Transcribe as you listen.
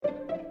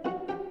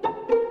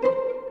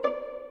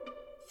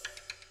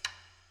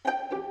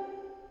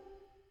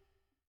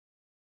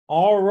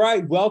All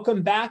right,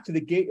 welcome back to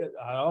the Gate.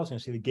 I was going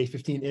to say the Gate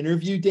 15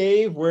 interview,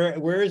 Dave.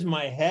 Where is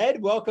my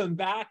head? Welcome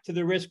back to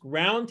the Risk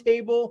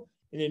Roundtable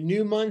in a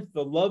new month,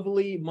 the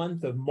lovely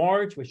month of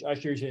March, which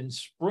ushers in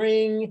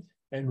spring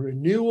and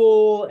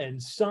renewal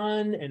and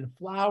sun and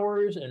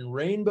flowers and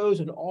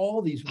rainbows and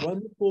all these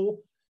wonderful,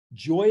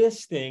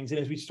 joyous things.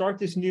 And as we start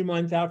this new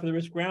month out for the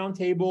Risk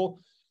Roundtable,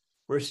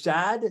 we're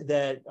sad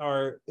that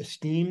our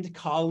esteemed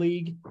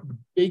colleague,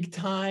 big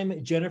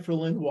time Jennifer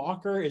Lynn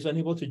Walker, is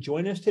unable to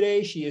join us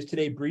today. She is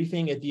today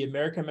briefing at the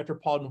American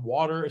Metropolitan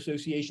Water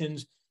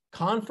Association's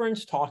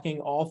conference,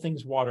 talking all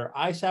things water.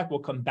 ISAC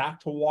will come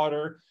back to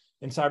water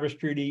and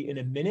cybersecurity in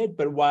a minute,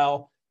 but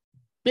while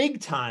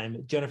big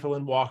time Jennifer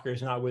Lynn Walker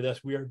is not with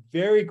us, we are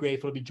very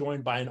grateful to be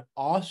joined by an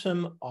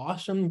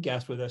awesome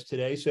guest with us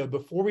today. So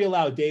before we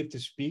allow Dave to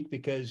speak,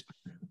 because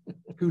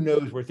who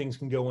knows where things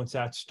can go once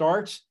that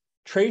starts,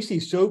 Tracy,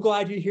 so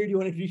glad you're here. Do you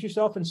want to introduce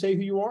yourself and say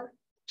who you are?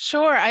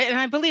 Sure. And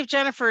I believe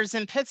Jennifer's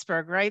in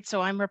Pittsburgh, right?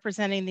 So I'm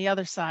representing the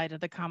other side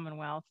of the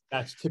Commonwealth.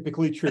 That's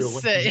typically true. So,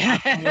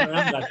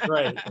 That's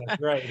right.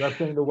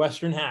 Representing the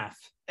western half.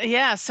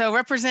 Yeah. So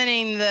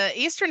representing the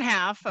eastern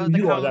half of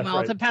the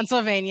Commonwealth of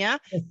Pennsylvania.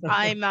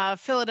 I'm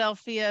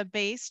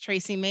Philadelphia-based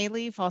Tracy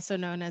Mayleaf, also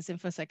known as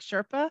InfoSec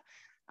Sherpa.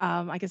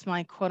 I guess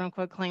my quote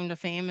unquote claim to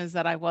fame is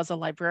that I was a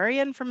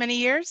librarian for many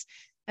years.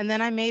 And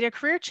then I made a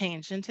career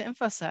change into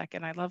InfoSec,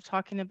 and I love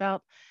talking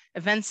about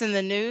events in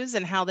the news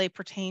and how they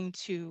pertain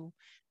to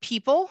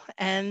people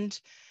and,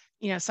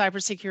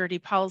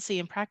 cybersecurity policy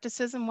and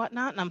practices and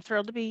whatnot. And I'm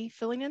thrilled to be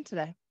filling in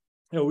today.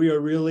 We are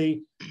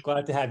really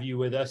glad to have you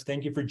with us.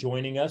 Thank you for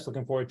joining us.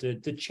 Looking forward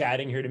to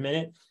chatting here in a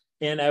minute.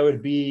 And I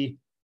would be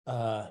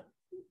out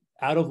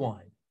of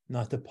line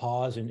not to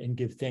pause and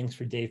give thanks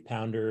for Dave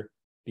Pounder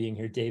being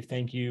here. Dave,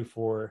 thank you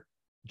for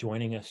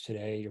joining us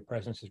today. Your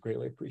presence is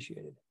greatly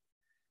appreciated.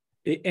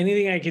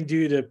 Anything I can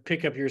do to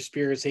pick up your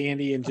spirits,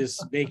 Andy, and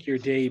just make your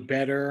day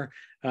better,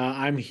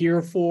 I'm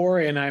here for,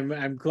 and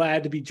I'm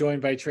glad to be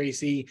joined by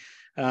Tracy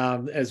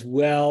as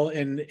well.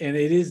 And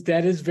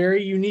that is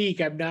very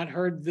unique. I've not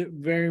heard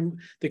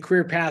the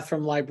career path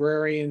from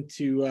librarian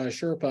to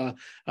Sherpa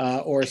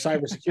or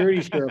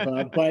cybersecurity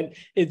Sherpa, but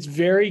it's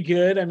very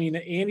good. I mean,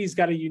 Andy's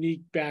got a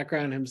unique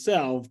background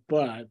himself,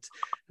 but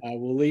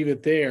we'll leave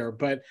it there.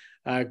 But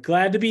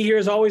glad to be here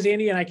as always,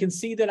 Andy. And I can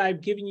see that I've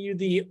given you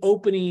the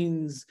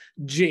openings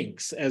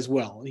jinx as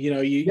well.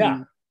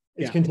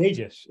 It's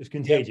contagious. It's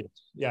contagious.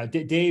 Yep.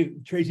 Yeah.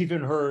 Dave, Tracy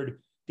even heard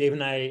Dave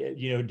and I,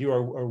 do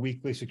our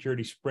weekly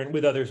security sprint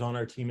with others on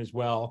our team as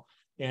well.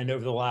 And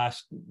over the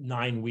last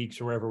 9 weeks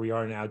or wherever we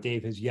are now,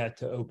 Dave has yet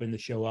to open the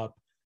show up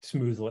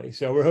smoothly.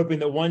 So we're hoping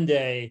that one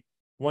day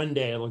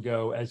it'll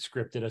go as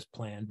scripted as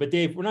planned. But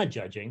Dave, we're not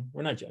judging.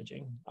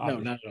 Obviously. No,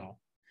 not at all.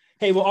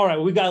 Hey, well, all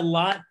right. We've got a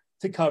lot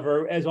to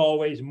cover, as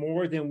always,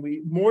 more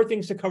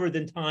things to cover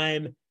than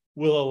time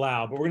will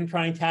allow. But we're going to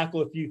try and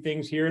tackle a few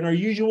things here in our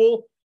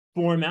usual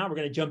format. We're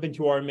going to jump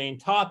into our main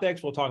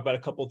topics. We'll talk about a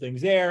couple of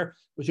things there.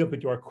 We'll jump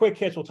into our quick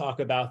hits. We'll talk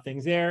about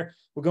things there.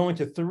 We'll go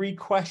into 3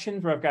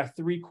 questions, where I've got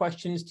 3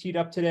 questions teed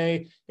up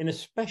today in a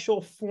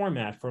special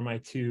format for my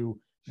 2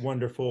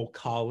 wonderful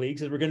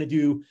colleagues, as we're going to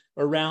do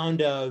a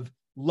round of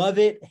love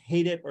it,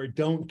 hate it, or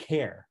don't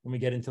care when we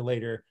get into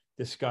later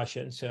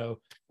discussion. So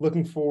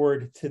looking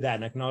forward to that.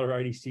 And I can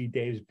already see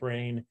Dave's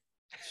brain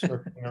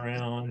circling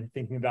around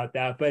thinking about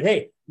that. But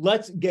hey,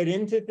 let's get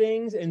into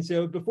things. And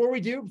so before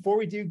we do,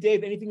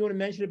 Dave, anything you want to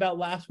mention about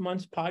last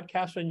month's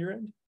podcast on your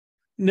end?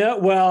 No,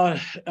 well,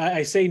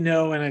 I say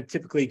no, and I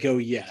typically go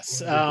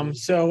yes.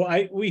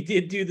 So we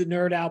did do the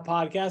Nerd Out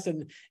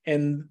podcast,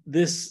 and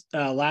this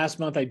last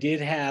month I did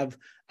have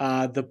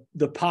the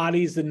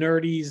potties, the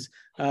nerdies,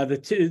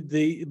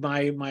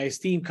 my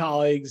esteemed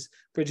colleagues,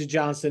 Bridget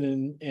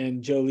Johnson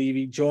and Joe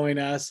Levy, join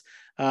us.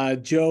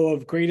 Joe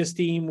of great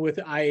esteem with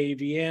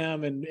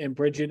IAVM, and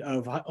Bridget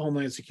of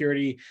Homeland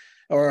Security,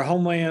 or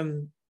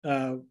Homeland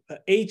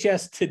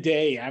HS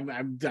Today.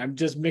 I'm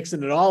just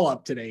mixing it all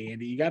up today,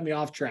 Andy. You got me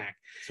off track.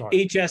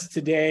 Sorry. HS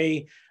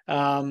Today,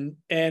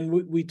 and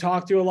we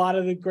talked through a lot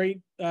of the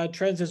great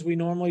trends as we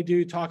normally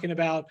do, talking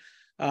about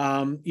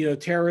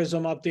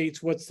terrorism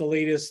updates. What's the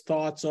latest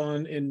thoughts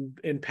on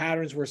and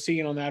patterns we're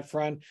seeing on that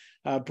front?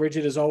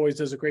 Bridget, as always,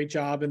 does a great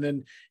job.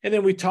 And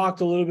then we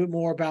talked a little bit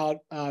more about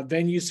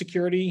venue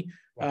security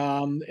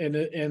and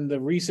the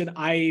recent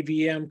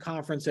IAVM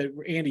conference that,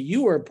 Andy,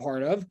 you were a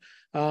part of,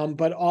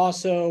 but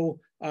also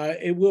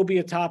it will be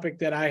a topic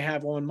that I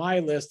have on my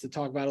list to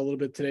talk about a little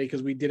bit today,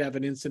 because we did have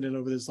an incident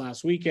over this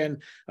last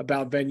weekend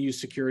about venue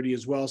security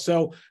as well.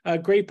 So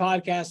great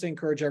podcast. I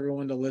encourage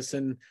everyone to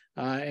listen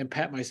and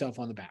pat myself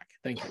on the back.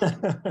 Thank you.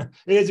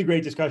 It is a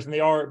great discussion. They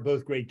are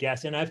both great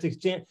guests. And I have to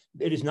extend,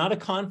 it is not a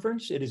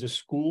conference, it is a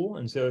school.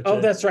 And so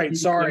that's right.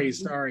 Sorry.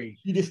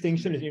 The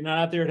distinction is you're not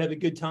out there to have a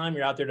good time.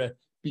 You're out there to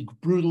be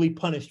brutally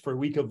punished for a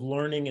week of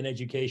learning and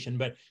education.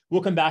 But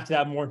we'll come back to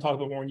that more and talk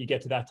about more when you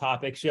get to that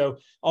topic. So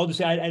I'll just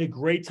say I had a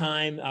great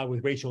time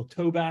with Rachel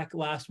Toback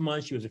last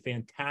month. She was a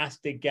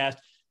fantastic guest.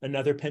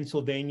 Another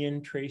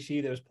Pennsylvanian,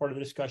 Tracy, that was part of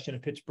the discussion, a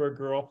Pittsburgh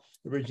girl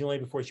originally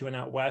before she went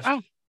out west.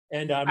 Oh.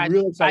 And I'm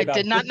really excited about it.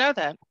 I did not know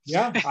that.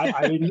 Yeah,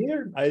 I didn't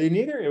either. I didn't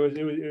either.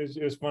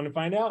 It was fun to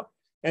find out.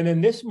 And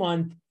then this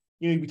month,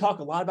 we talk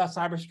a lot about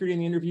cybersecurity in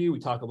the interview. We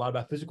talk a lot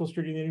about physical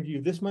security in the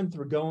interview. This month,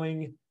 we're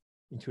going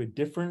into a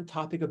different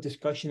topic of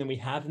discussion than we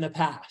have in the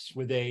past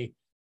with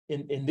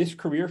in this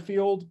career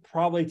field,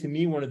 probably to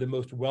me, one of the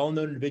most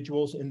well-known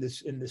individuals in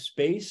this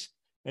space.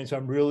 And so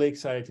I'm really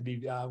excited to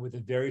be with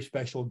a very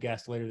special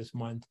guest later this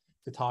month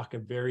to talk a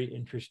very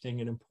interesting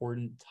and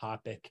important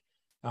topic.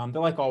 That,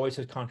 like always,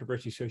 has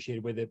controversy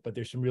associated with it, but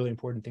there's some really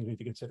important things we have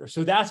to consider.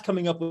 So that's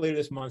coming up later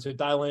this month. So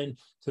dial in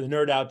to the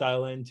Nerd Out,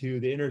 dial in to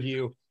the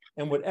interview,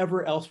 and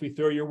whatever else we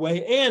throw your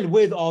way. And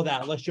with all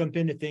that, let's jump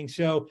into things.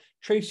 So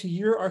Tracy,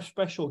 you're our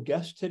special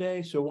guest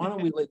today. So why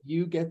don't we let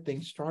you get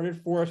things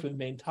started for us with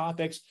main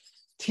topics?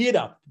 Tee it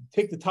up,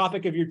 pick the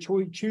topic of your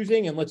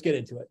choosing, and let's get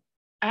into it.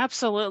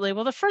 Absolutely.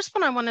 Well, the first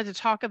one I wanted to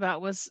talk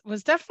about was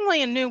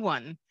definitely a new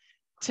one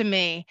to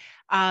me.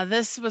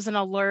 This was an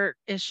alert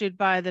issued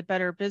by the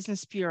Better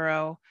Business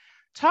Bureau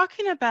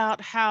talking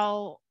about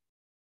how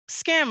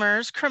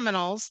scammers,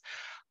 criminals,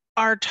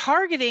 are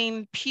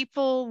targeting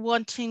people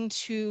wanting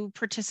to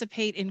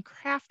participate in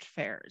craft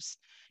fairs.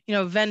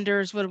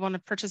 Vendors would want to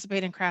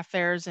participate in craft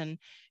fairs, and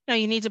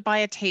you need to buy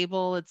a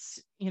table.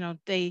 It's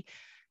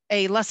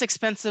a less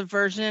expensive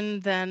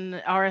version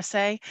than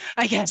RSA,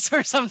 I guess,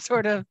 or some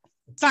sort of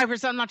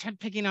cyber. I'm not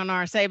picking on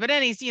RSA, but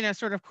any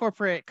sort of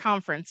corporate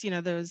conference.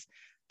 Those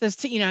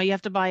you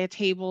have to buy a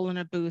table and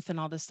a booth and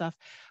all this stuff.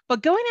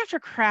 But going after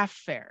craft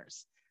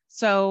fairs,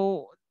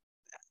 so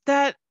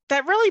that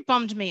really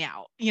bummed me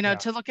out.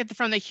 To look at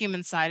from the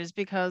human side, is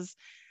because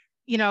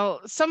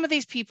some of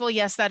these people,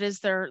 yes, that is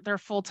their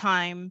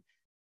full-time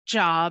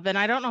job. And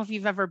I don't know if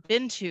you've ever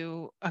been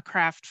to a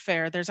craft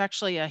fair. There's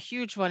actually a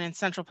huge one in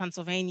central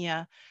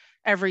Pennsylvania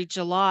every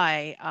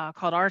July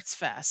called Arts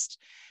Fest.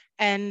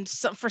 And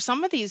so for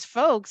some of these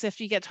folks,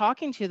 if you get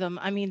talking to them,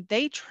 I mean,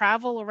 they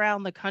travel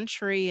around the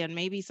country and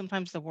maybe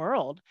sometimes the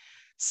world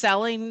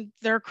selling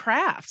their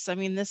crafts. I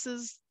mean, this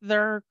is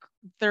their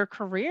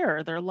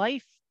career, their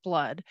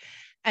lifeblood.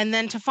 And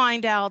then to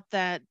find out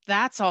that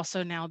that's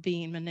also now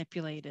being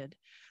manipulated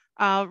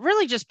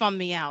really just bummed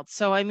me out.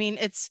 So, I mean,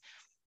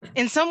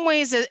 in some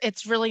ways,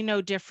 it's really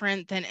no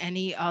different than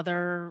any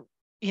other,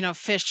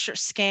 phish or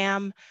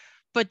scam,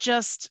 but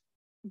just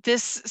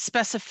this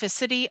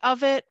specificity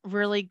of it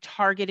really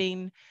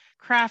targeting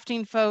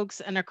crafting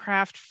folks, and a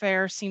craft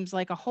fair seems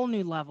like a whole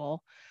new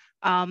level.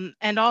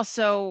 And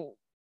also,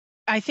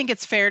 I think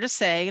it's fair to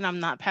say, and I'm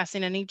not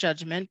passing any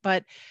judgment,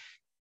 but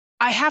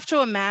I have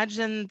to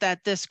imagine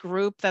that this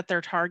group that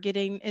they're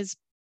targeting is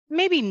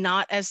maybe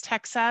not as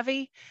tech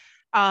savvy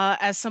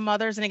as some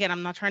others. And again,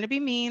 I'm not trying to be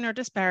mean or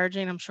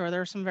disparaging. I'm sure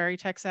there are some very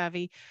tech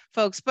savvy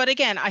folks, but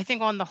again, I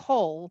think on the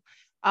whole,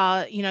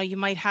 you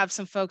might have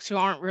some folks who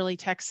aren't really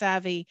tech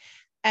savvy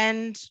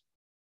and,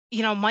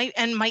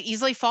 might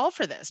easily fall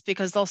for this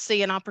because they'll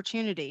see an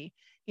opportunity,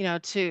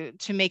 to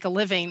make a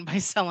living by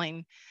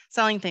selling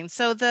things.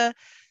 So the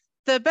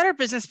Better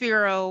Business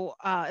Bureau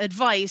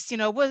advice,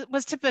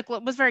 was typical.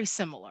 It was very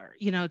similar,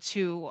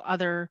 to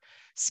other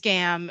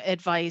scam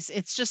advice.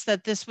 It's just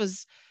that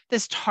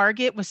this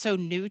target was so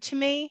new to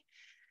me.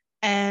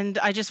 And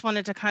I just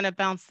wanted to kind of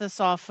bounce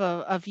this off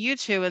of you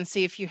two and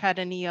see if you had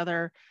any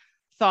other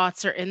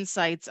thoughts or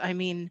insights. I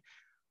mean,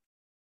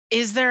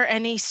 is there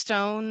any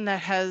stone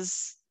that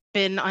has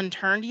been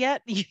unturned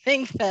yet? You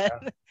think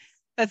that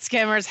that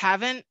scammers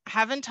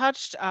haven't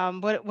touched?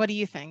 What do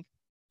you think?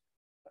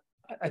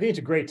 I think it's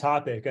a great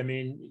topic. I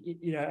mean,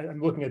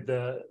 I'm looking at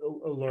the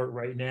alert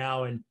right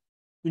now, and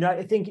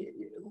I think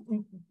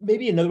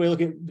maybe another way to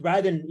look at it,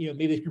 rather than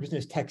maybe this group isn't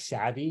as tech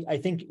savvy. I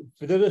think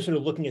for those of us sort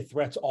of looking at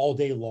threats all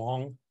day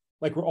long,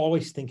 like we're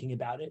always thinking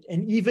about it,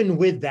 and even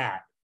with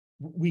that,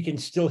 we can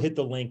still hit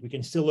the link, we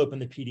can still open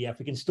the PDF,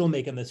 we can still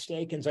make a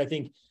mistake. And so I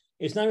think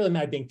it's not really a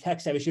matter of being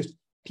tech savvy. It's just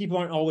people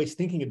aren't always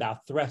thinking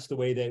about threats the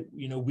way that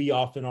we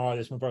often are,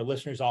 that some of our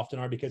listeners often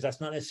are, because that's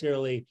not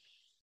necessarily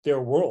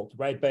their world,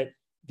 right? But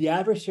the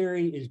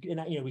adversary is,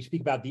 and we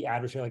speak about the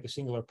adversary like a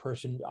singular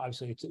person.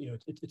 Obviously,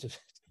 it's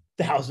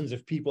thousands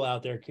of people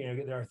out there.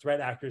 There are threat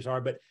actors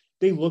are, but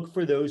they look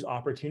for those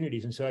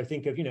opportunities. And so I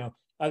think of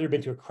I've never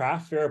been to a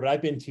craft fair, but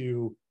I've been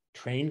to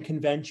train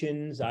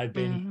conventions. I've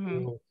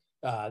been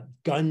to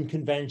gun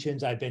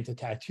conventions. I've been to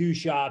tattoo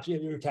shops,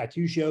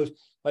 tattoo shows.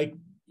 Like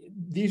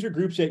these are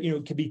groups that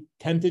can be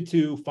tempted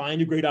to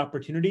find a great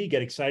opportunity,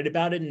 get excited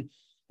about it,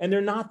 and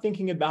they're not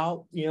thinking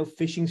about,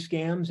 phishing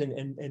scams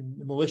and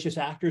malicious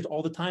actors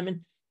all the time.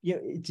 And,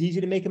 it's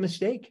easy to make a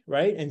mistake,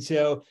 right? And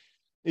so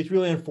it's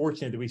really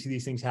unfortunate that we see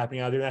these things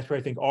happening out there. And that's where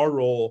I think our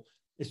role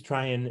is to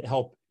try and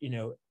help,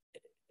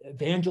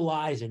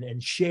 evangelize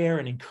and share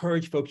and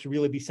encourage folks to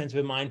really be sensitive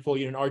and mindful.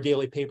 In our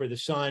daily paper, The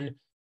Sun,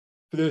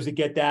 for those that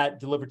get that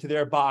delivered to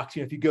their box,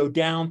 if you go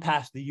down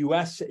past the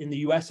US, in the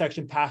US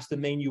section, past the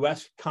main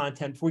US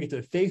content, before we get to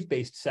the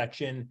faith-based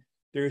section,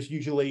 there's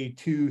usually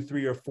 2,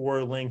 3, or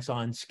 4 links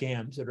on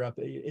scams that are up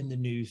in the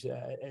news.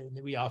 And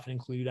we often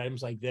include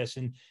items like this,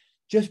 and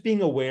just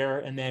being aware.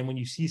 And then when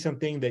you see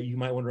something that you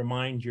might want to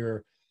remind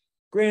your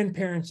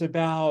grandparents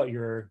about,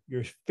 your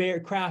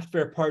craft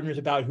fair partners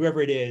about,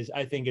 whoever it is.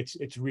 I think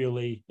it's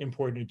really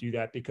important to do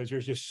that because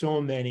there's just so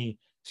many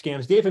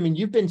scams. Dave, I mean,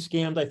 you've been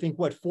scammed, I think,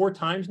 what, 4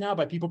 times now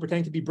by people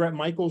pretending to be Brett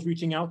Michaels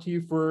reaching out to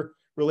you for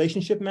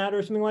relationship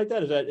matters, something like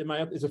that.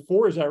 Is it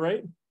 4? Is that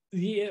right?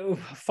 Yeah,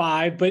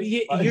 5, but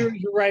you're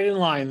right in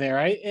line there,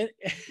 right?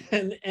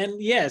 And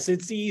yes,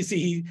 it's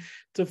easy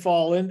to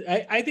fall in.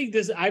 I think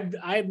this.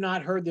 I've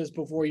not heard this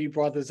before. You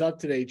brought this up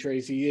today,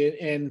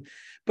 Tracy,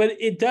 but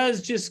it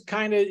does just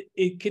kind of,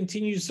 it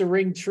continues to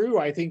ring true.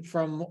 I think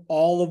from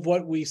all of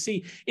what we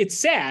see, it's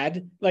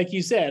sad, like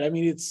you said. I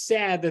mean, it's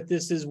sad that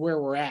this is where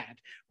we're at,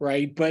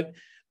 right? But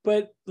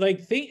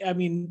like, I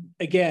mean,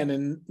 again,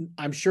 and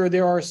I'm sure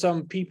there are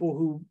some people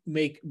who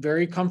make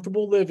very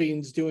comfortable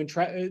livings doing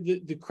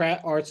the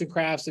arts and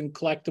crafts and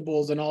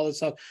collectibles and all this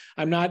stuff.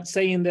 I'm not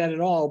saying that at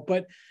all,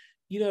 but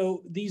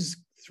these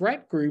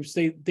threat groups,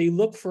 they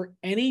look for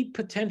any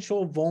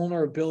potential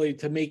vulnerability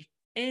to make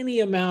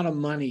any amount of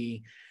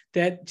money.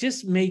 That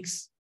just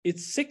makes it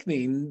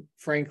sickening,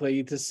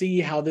 frankly, to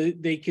see how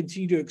they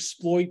continue to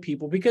exploit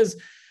people, because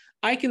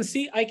I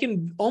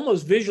can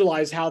almost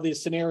visualize how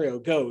this scenario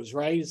goes,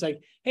 right? It's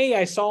like, hey,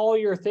 I saw all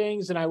your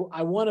things and I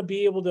want to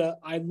be able to,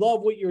 I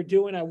love what you're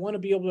doing. I want to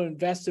be able to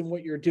invest in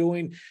what you're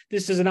doing.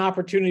 This is an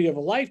opportunity of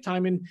a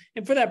lifetime. And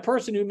for that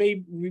person who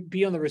may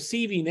be on the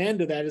receiving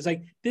end of that, is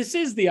like, this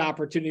is the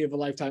opportunity of a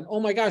lifetime.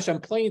 Oh my gosh,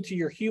 I'm playing to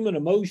your human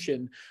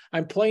emotion.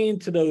 I'm playing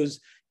to those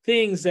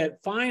things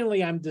that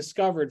finally I'm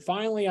discovered,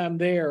 finally I'm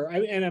there.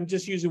 And I'm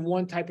just using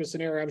one type of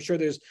scenario. I'm sure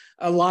there's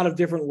a lot of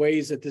different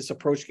ways that this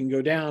approach can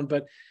go down,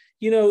 but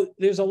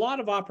there's a lot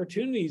of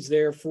opportunities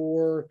there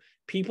for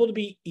people to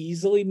be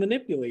easily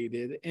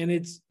manipulated. And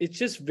it's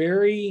just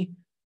very,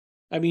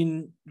 I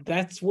mean,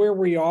 that's where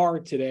we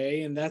are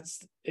today. And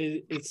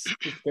it's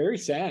very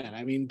sad.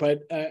 I mean,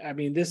 but I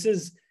mean,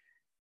 this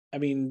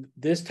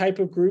type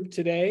of group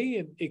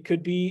today, it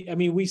could be, I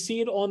mean, we see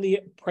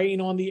it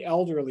preying on the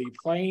elderly,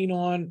 preying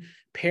on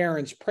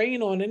parents,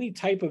 preying on any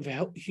type of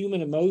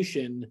human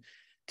emotion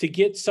to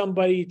get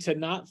somebody to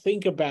not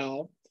think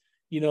about,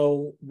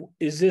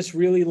 is this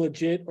really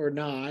legit or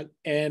not?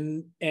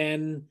 And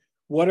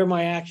what are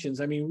my actions?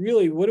 I mean,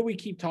 really, what do we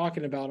keep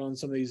talking about on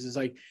some of these? Is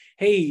like,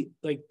 hey,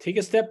 like, take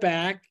a step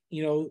back,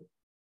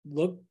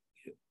 look,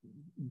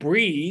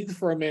 breathe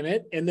for a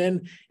minute, and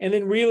then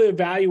really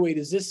evaluate,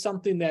 is this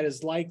something that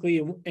is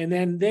likely? And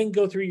then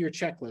go through your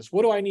checklist.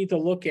 What do I need to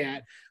look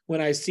at when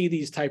I see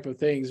these type of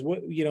things? What,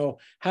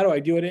 how do I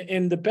do it?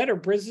 And the Better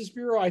Business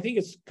Bureau, I think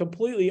it's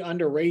completely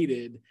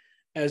underrated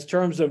as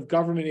terms of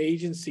government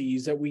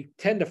agencies that we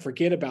tend to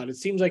forget about. It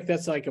seems like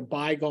that's like a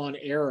bygone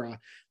era,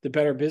 the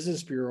Better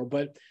Business Bureau,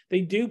 but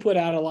they do put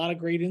out a lot of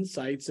great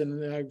insights.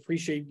 And I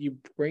appreciate you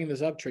bringing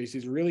this up, Tracy.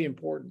 It's really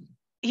important.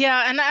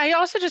 Yeah. And I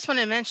also just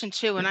want to mention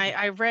too, and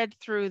I read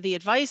through the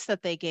advice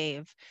that they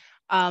gave.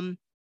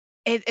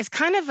 It's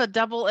kind of a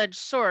double-edged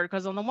sword,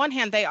 because on the one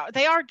hand,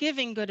 they are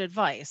giving good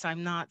advice.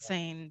 I'm not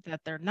saying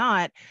that they're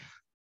not,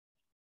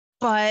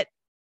 but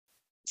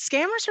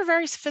scammers are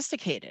very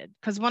sophisticated,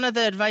 because one of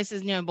the advice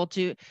is,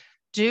 to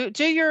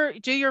do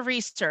your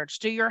research,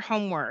 do your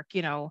homework.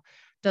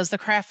 Does the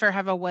craft fair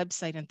have a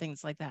website and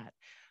things like that?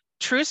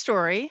 True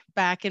story.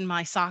 Back in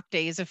my SOC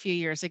days a few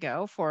years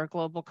ago for a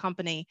global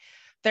company,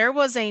 there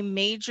was a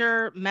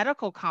major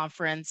medical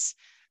conference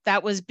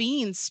that was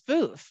being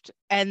spoofed,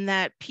 and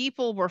that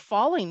people were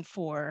falling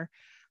for,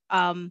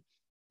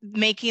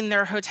 making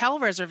their hotel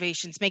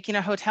reservations, making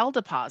a hotel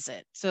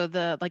deposit. So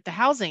the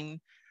housing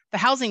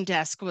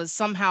desk was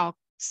somehow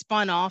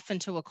spun off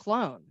into a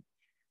clone.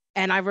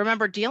 And I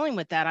remember dealing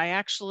with that. I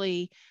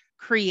actually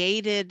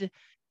created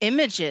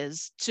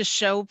images to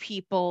show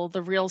people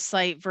the real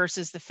site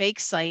versus the fake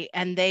site,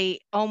 and they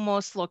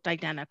almost looked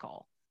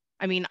identical.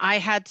 I mean, I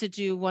had to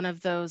do one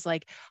of those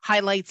like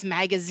highlights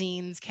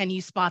magazines, can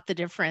you spot the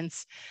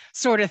difference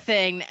sort of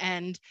thing,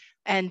 and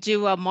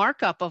do a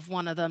markup of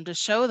one of them to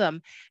show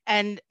them.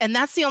 And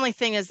that's the only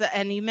thing is that,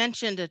 and you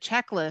mentioned a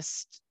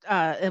checklist,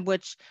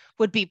 which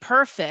would be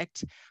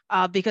perfect,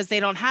 because they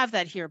don't have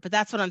that here, but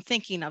that's what I'm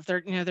thinking of.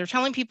 They're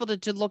telling people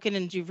to look in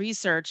and do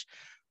research,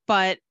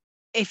 but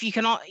if you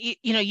can,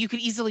 you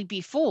could easily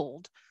be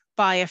fooled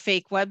by a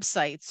fake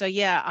website. So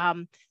yeah,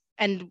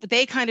 and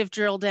they kind of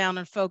drill down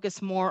and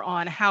focus more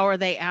on how are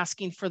they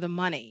asking for the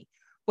money,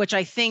 which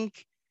I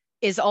think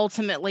is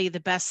ultimately the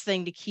best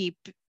thing to keep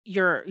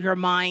your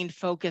mind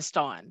focused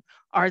on.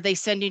 Are they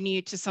sending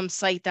you to some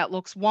site that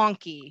looks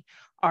wonky?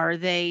 Are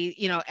they,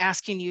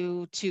 asking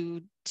you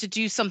to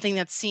do something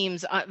that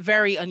seems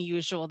very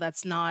unusual?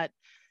 That's not,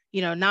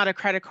 not a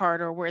credit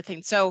card or weird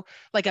thing. So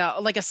like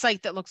a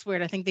site that looks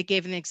weird. I think they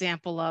gave an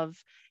example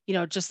of,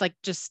 just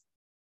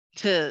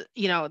to,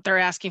 they're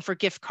asking for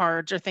gift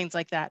cards or things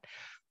like that.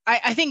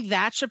 I think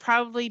that should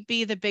probably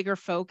be the bigger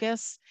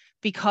focus,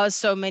 because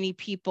so many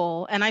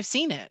people, and I've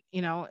seen it,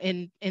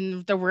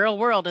 in the real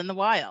world, in the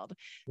wild,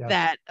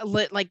 that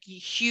like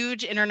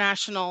huge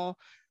international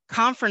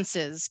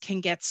conferences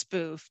can get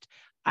spoofed.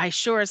 I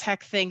sure as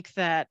heck think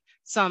that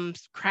some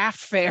craft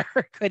fair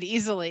could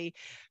easily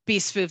be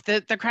spoofed.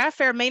 The craft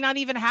fair may not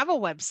even have a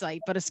website,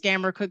 but a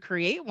scammer could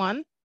create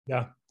one.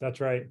 Yeah,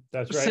 that's right.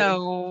 That's right.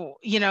 So,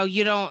 you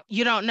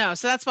don't know.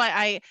 So that's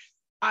why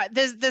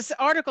this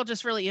article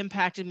just really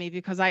impacted me,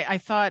 because I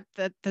thought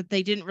that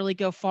they didn't really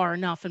go far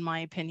enough, in my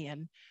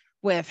opinion,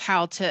 with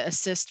how to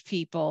assist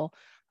people,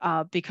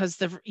 because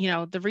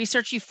the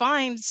research you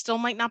find still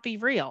might not be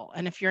real,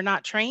 and if you're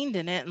not trained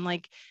in it, and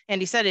like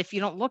Andy said, if you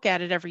don't look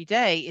at it every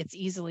day, it's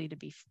easy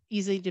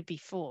to be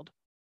fooled.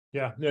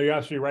 Yeah, no, you're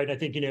absolutely right. And I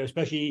think,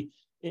 especially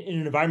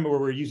in an environment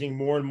where we're using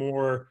more and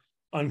more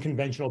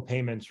unconventional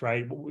payments,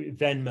 right?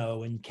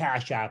 Venmo and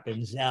Cash App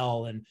and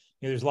Zelle, and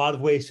there's a lot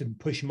of ways to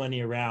push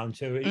money around.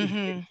 So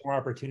it's more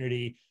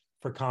opportunity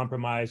for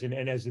compromise. And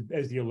as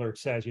the alert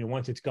says,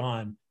 once it's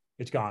gone,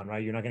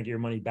 right? You're not going to get your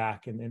money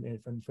back and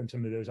from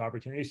some of those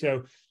opportunities.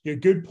 So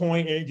good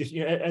point. And just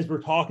as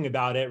we're talking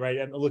about it, right?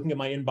 I'm looking at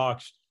my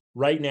inbox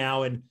right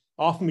now, and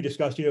often we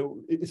discuss,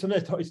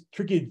 sometimes it's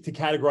tricky to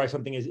categorize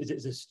something. Is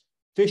this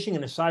phishing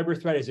and a cyber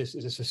threat? Is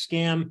this a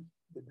scam?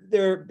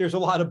 There's a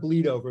lot of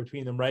bleed over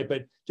between them, right?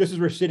 But just as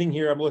we're sitting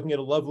here, I'm looking at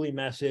a lovely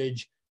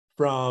message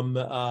from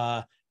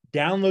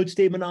Download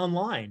Statement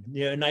Online.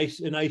 A nice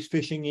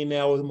phishing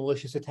email with a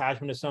malicious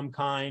attachment of some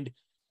kind,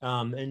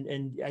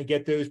 and I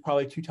get those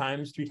probably 3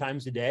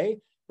 times a day,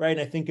 right?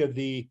 And I think of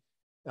the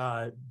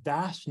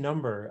vast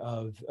number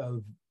of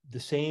the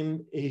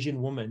same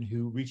Asian woman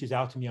who reaches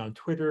out to me on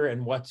Twitter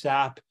and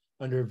WhatsApp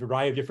under a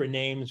variety of different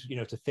names.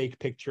 It's a fake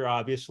picture,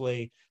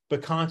 obviously,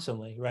 but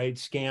constantly, right?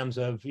 Scams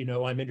of,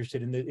 I'm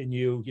interested in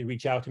you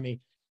reach out to me.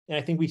 And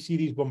I think we see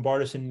these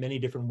bombard us in many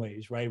different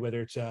ways, right?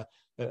 Whether it's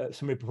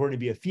somebody purporting to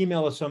be a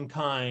female of some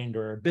kind,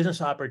 or a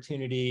business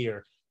opportunity,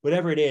 or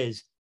whatever it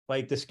is.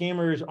 Like, the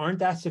scammers aren't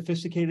that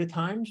sophisticated at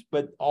times,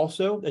 but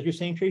also, as you're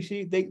saying,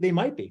 Tracy, they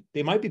might be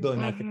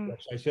building that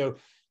website. So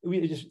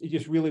we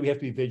have to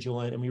be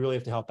vigilant, and we really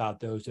have to help out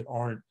those that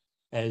aren't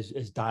as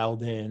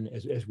dialed in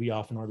as we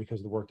often are, because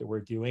of the work that we're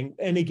doing.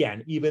 And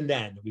again, even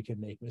then we can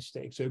make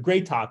mistakes. So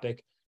great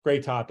topic.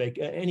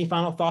 Any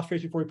final thoughts,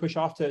 Tracy, before we push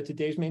off to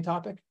Dave's main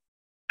topic?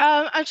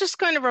 I'm just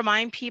going to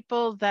remind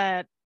people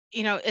that,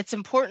 it's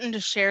important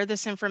to share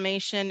this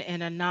information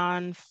in a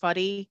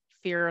non-fuddy,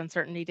 fear,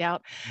 uncertainty,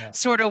 doubt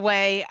sort of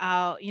way,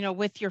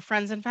 with your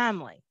friends and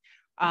family.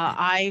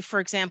 For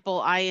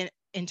example, I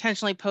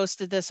intentionally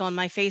posted this on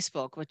my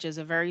Facebook, which is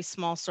a very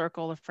small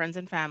circle of friends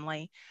and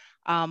family.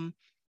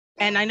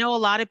 And I know a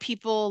lot of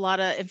people, a lot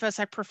of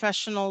InfoSec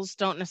professionals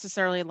don't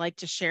necessarily like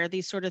to share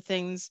these sort of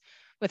things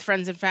with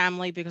friends and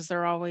family, because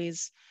they're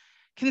always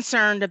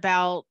concerned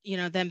about,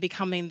 them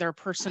becoming their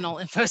personal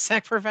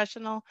InfoSec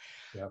professional.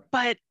 Yeah.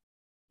 But,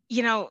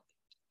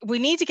 we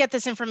need to get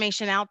this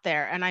information out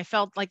there. And I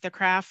felt like the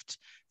craft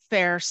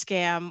fair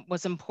scam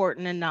was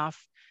important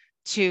enough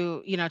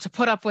to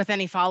put up with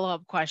any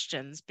follow-up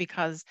questions,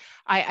 because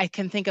I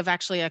can think of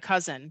actually a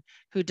cousin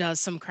who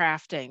does some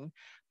crafting.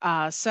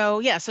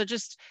 So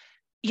just,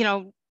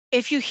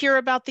 if you hear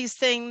about these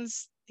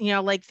things,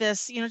 like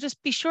this,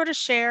 just be sure to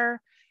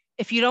share.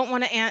 If you don't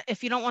want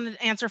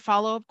to answer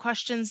follow-up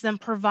questions, then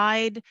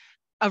provide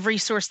a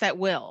resource that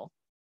will,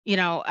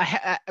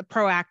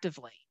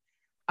 proactively,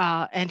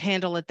 and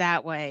handle it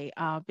that way.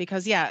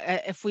 Because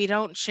if we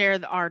don't share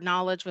our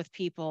knowledge with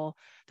people,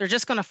 they're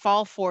just going to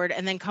fall for it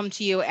and then come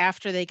to you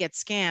after they get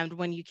scammed,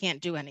 when you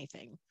can't do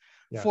anything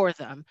for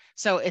them.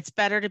 So it's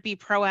better to be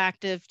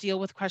proactive, deal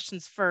with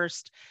questions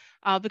first,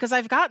 because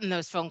I've gotten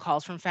those phone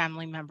calls from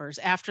family members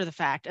after the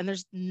fact, and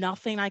there's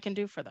nothing I can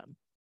do for them.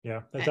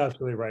 Yeah, that's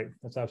absolutely right.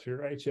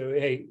 So,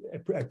 hey,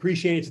 I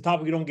appreciate it. It's a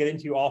topic we don't get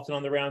into often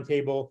on the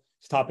roundtable.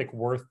 It's a topic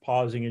worth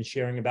pausing and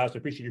sharing about. So I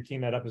appreciate your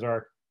teaming that up as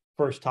our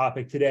first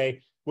topic today.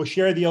 We'll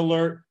share the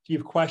alert. If you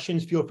have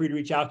questions, feel free to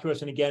reach out to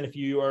us. And again, if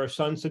you are a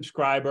Sun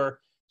subscriber,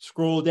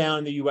 scroll down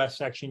in the US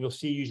section. You'll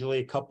see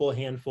usually a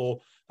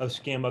handful of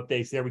scam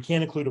updates there. We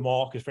can't include them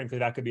all, because frankly,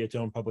 that could be its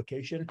own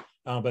publication,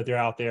 but they're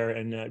out there,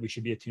 and we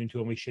should be attuned to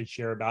them. We should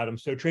share about them.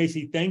 So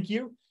Tracy, thank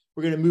you.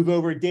 We're going to move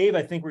over. Dave,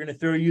 I think we're going to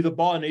throw you the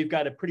ball. I know you've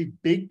got a pretty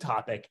big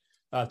topic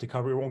to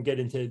cover. We won't get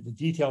into the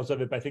details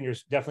of it, but I think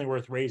there's definitely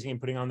worth raising and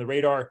putting on the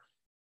radar.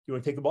 You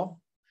want to take the ball?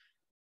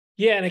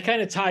 Yeah, and it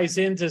kind of ties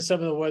into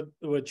some of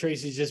what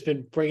Tracy's just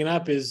been bringing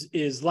up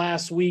is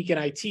last week, and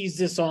I teased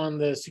this on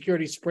the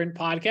Security Sprint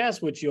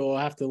podcast, which you'll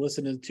have to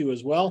listen to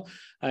as well.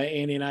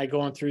 Andy and I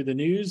going through the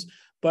news,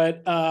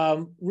 but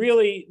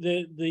really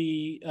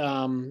the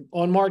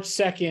on March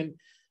 2nd,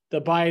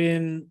 the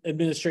Biden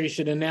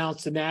administration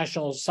announced the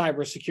National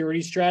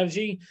Cybersecurity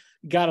Strategy.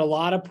 Got a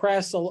lot of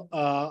press, a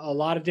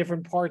lot of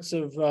different parts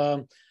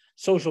of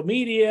social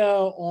media,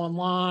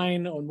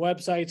 online, on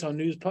websites, on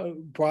news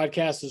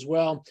broadcasts as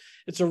well.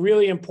 It's a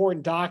really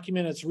important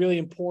document. It's really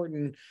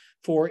important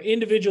for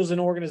individuals and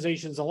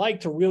organizations alike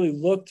to really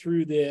look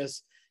through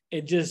this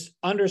and just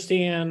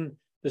understand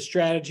the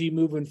strategy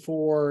moving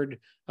forward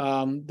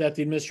that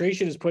the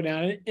administration is putting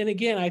out. And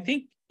again, I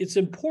think it's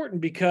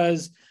important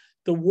because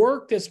the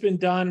work that's been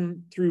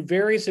done through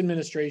various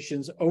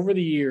administrations over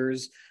the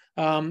years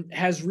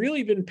has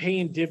really been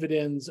paying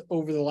dividends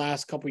over the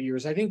last couple of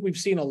years. I think we've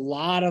seen a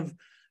lot of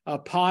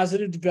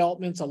positive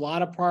developments, a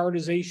lot of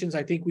prioritizations.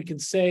 I think we can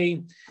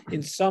say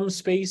in some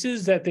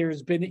spaces that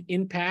there's been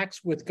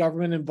impacts with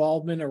government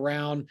involvement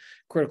around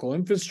critical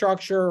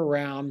infrastructure,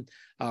 around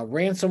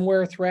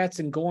ransomware threats,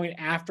 and going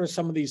after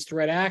some of these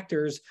threat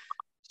actors.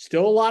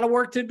 Still a lot of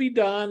work to be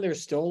done.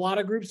 There's still a lot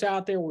of groups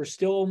out there. We're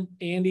still,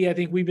 Andy, I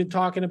think we've been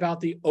talking about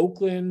the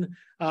Oakland,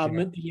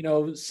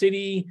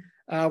 city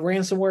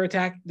ransomware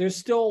attack. There's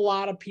still a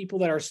lot of people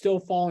that are still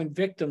falling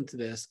victim to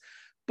this.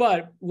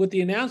 But with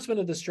the announcement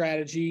of the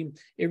strategy,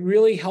 it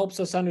really helps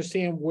us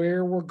understand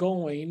where we're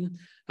going,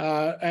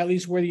 at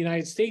least where the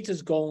United States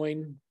is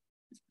going,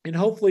 and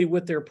hopefully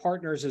with their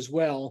partners as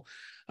well.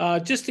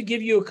 Just to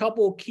give you a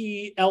couple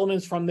key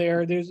elements from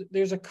there,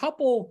 there's a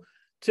couple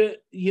to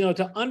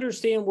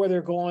understand where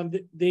they're going.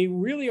 They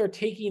really are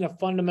taking a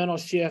fundamental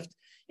shift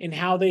in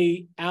how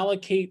they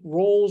allocate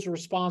roles,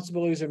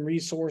 responsibilities, and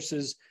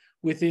resources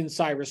within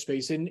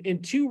cyberspace.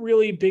 And two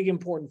really big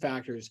important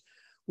factors.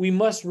 We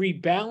must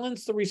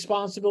rebalance the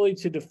responsibility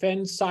to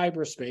defend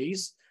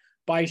cyberspace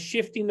by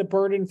shifting the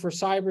burden for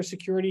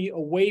cybersecurity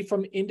away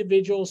from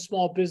individuals,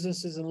 small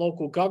businesses, and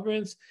local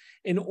governments,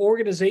 and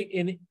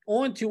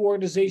onto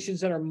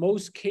organizations that are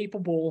most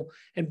capable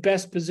and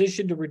best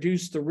positioned to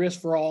reduce the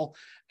risk for all.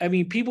 I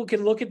mean, people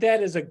can look at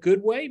that as a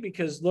good way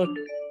because, look,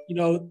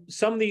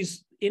 some of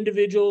these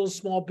individuals,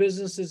 small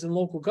businesses, and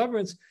local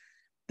governments,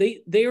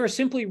 they are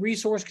simply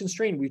resource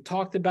constrained. We've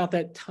talked about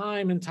that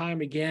time and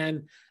time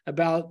again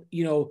about,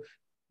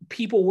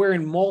 people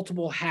wearing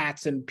multiple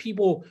hats and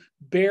people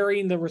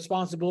bearing the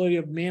responsibility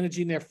of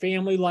managing their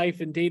family life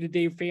and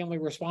day-to-day family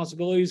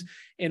responsibilities.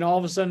 And all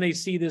of a sudden they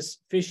see this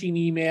phishing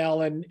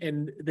email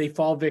and they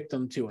fall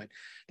victim to it.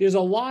 There's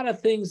a lot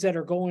of things that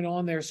are going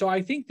on there. So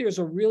I think there's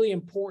a really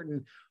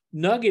important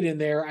nugget in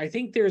there. I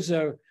think there's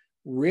a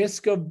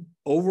risk of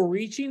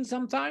overreaching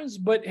sometimes,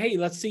 but hey,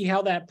 let's see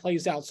how that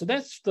plays out. So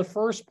that's the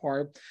first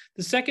part.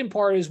 The second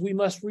part is we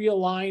must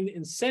realign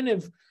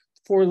incentive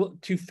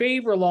to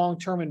favor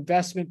long-term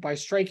investment by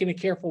striking a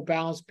careful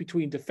balance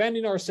between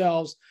defending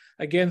ourselves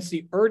against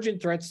the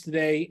urgent threats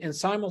today and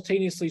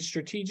simultaneously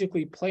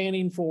strategically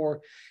planning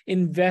for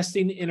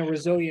investing in a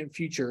resilient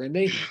future. And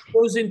they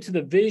goes into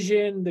the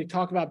vision. They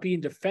talk about being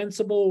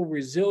defensible,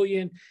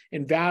 resilient,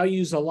 and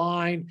values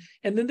aligned.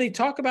 And then they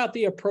talk about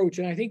the approach.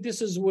 And I think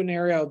this is one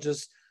area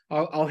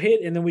I'll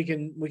hit, and then we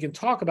can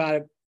talk about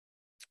it.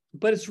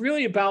 But it's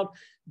really about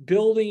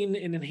building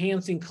and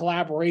enhancing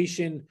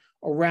collaboration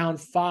around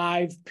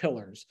 5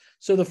 pillars.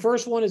 So the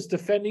first one is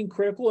defending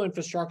critical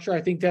infrastructure. I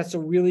think that's a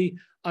really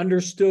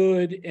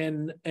understood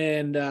and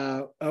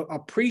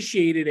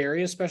appreciated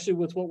area, especially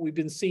with what we've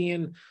been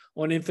seeing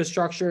on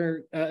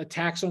infrastructure,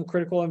 attacks on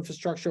critical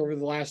infrastructure over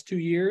the last 2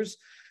 years.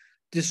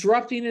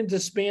 Disrupting and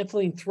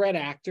dismantling threat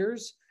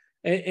actors,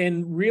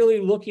 and really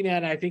looking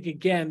at, I think,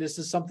 again, this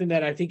is something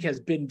that I think has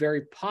been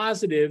very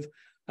positive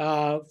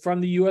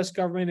from the U.S.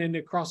 government and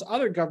across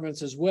other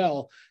governments as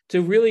well,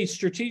 to really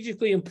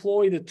strategically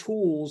employ the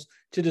tools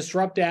to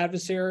disrupt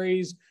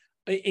adversaries,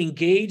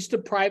 engage the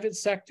private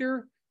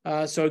sector.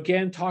 So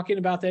again, talking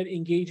about that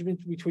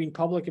engagement between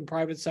public and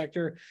private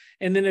sector,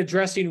 and then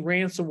addressing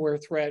ransomware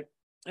threat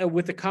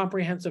with a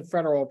comprehensive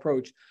federal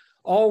approach.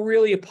 All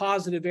really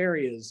positive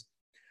areas.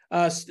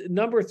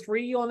 Number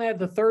 3 on that,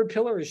 the third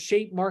pillar is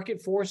shape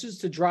market forces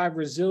to drive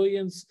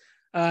resilience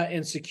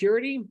and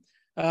security.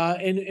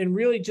 And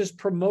really just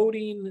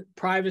promoting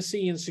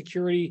privacy and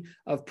security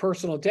of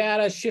personal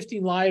data,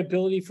 shifting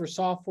liability for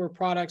software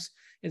products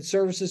and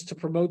services to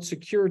promote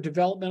secure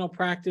developmental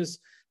practices,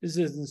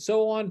 and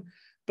so on.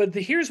 But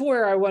here's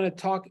where I want to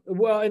talk.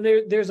 Well, and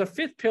there's a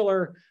 5th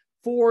pillar: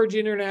 forge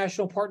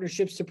international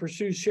partnerships to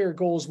pursue shared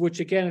goals, which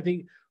again, I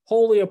think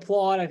wholly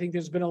applaud. I think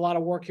there's been a lot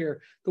of work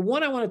here. The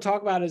one I want to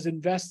talk about is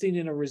investing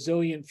in a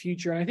resilient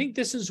future. And I think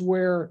this is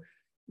where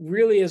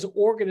really as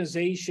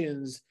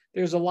organizations,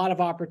 there's a lot of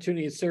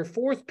opportunity. It's their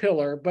 4th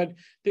pillar, but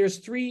there's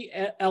 3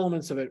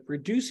 elements of it: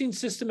 reducing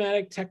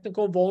systematic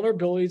technical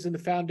vulnerabilities in the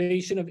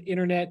foundation of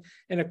internet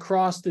and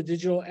across the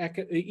digital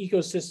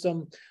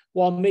ecosystem,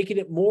 while making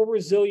it more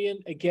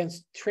resilient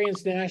against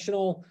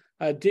transnational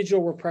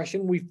digital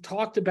repression. We've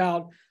talked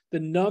about the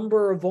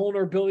number of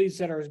vulnerabilities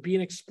that are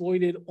being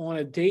exploited on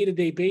a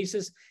day-to-day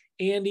basis.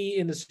 Andy,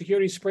 in the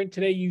security sprint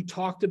today, you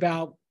talked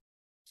about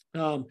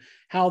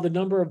how the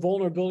number of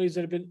vulnerabilities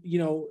that have been,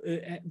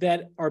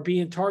 that are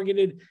being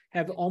targeted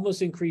have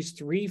almost increased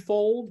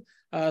 3-fold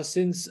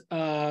since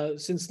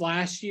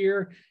last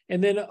year.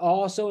 And then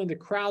also in the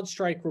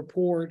CrowdStrike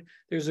report,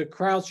 there's a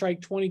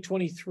CrowdStrike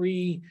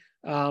 2023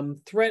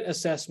 threat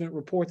assessment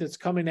report that's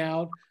coming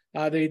out.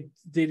 They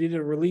did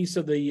a release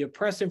of the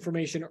press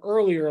information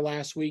earlier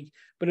last week,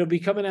 but it'll be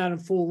coming out in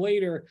full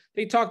later.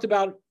 They talked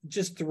about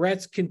just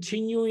threats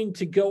continuing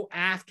to go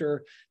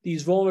after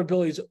these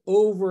vulnerabilities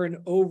over and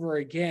over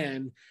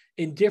again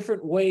in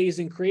different ways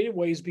and creative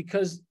ways,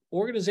 because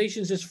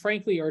organizations just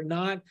frankly are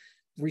not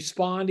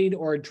responding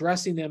or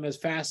addressing them as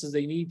fast as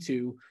they need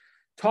to.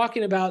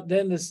 Talking about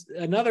then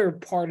another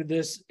part of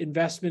this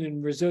investment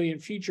in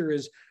resilient future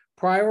is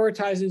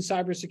prioritizing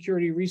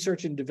cybersecurity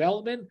research and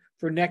development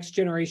for next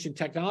generation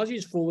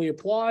technologies, fully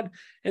applaud.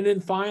 And then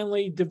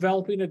finally,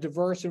 developing a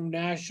diverse and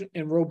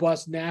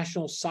robust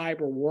national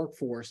cyber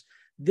workforce.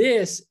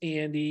 This,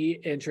 Andy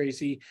and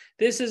Tracy,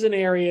 this is an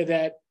area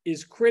that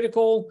is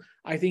critical.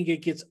 I think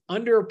it gets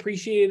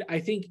underappreciated. I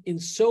think in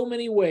so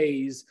many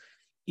ways,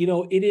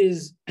 it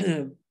is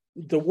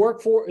the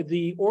workforce,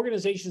 the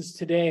organizations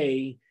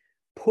today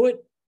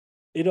put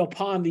it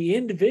upon the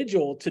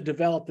individual to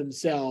develop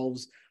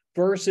themselves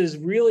versus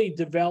really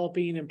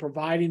developing and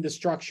providing the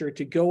structure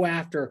to go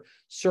after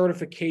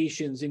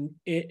certifications and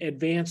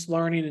advanced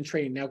learning and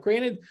training. Now,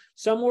 granted,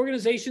 some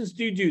organizations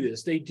do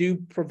this. They do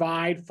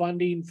provide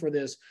funding for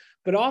this.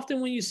 But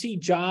often when you see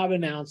job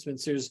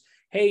announcements, there's,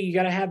 hey, you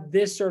got to have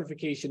this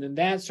certification and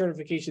that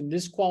certification,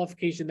 this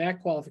qualification,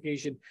 that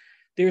qualification.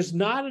 There's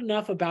not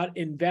enough about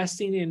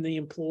investing in the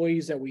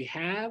employees that we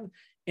have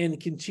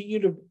and continue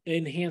to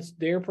enhance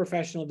their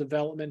professional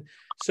development.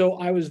 So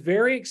I was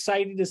very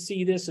excited to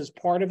see this as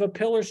part of a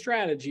pillar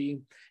strategy,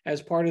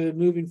 as part of the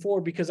moving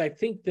forward, because I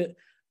think that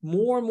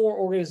more and more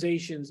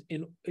organizations,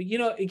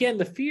 again,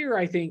 the fear,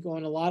 I think,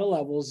 on a lot of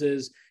levels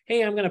is,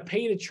 hey, I'm going to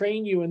pay to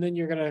train you, and then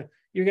you're going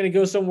to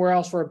go somewhere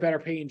else for a better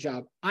paying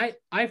job. I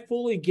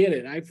fully get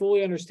it. I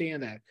fully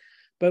understand that.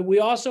 But we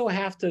also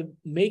have to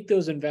make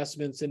those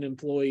investments in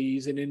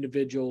employees and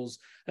individuals,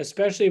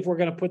 especially if we're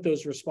going to put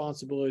those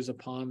responsibilities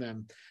upon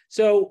them.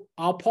 So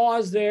I'll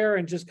pause there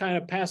and just kind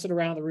of pass it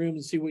around the room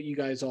and see what you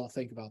guys all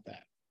think about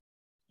that.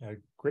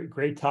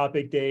 Great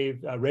topic,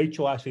 Dave.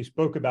 Rachel actually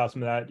spoke about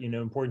some of that,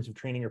 importance of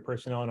training your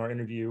personnel in our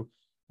interview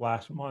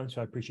last month.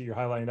 So I appreciate you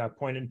highlighting that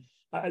point. And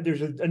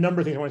there's a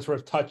number of things I want to sort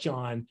of touch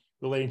on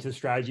relating to the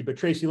strategy. But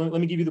Tracy, let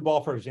me give you the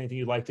ball first. Anything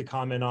you'd like to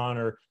comment on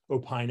or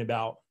opine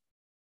about?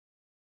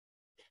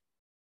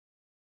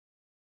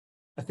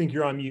 I think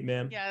you're on mute,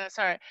 ma'am. Yeah, that's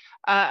all right.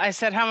 I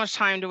said, how much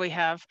time do we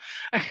have?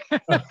 You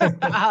got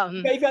a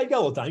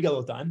little time. You got a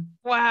little time.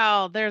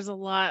 Wow, there's a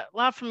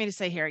lot for me to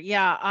say here.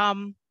 Yeah.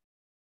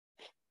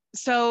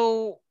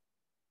 So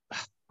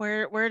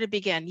where to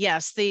begin?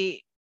 Yes.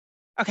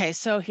 Okay.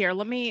 So here,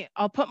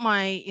 I'll put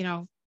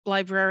my,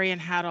 librarian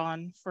hat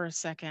on for a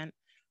second.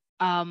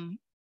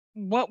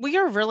 What we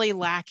are really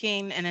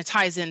lacking, and it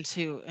ties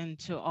into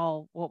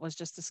all what was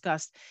just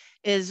discussed,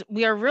 is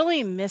we are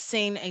really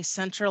missing a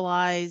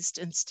centralized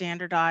and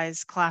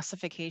standardized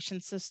classification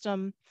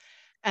system.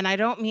 And I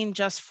don't mean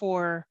just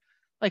for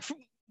on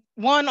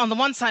the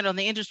one side, on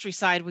the industry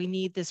side, we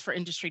need this for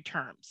industry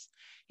terms.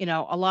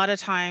 A lot of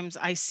times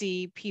I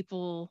see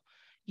people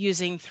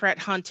using threat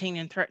hunting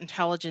and threat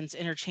intelligence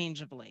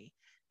interchangeably,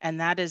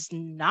 and that is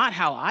not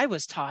how I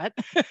was taught.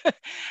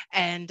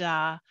 And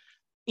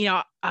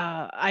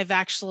I've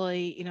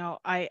actually,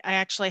 I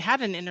actually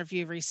had an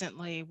interview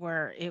recently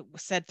where it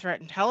said threat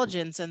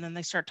intelligence, and then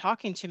they start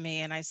talking to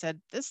me, and I said,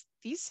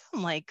 these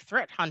sound like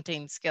threat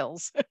hunting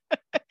skills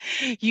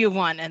you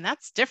want, and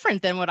that's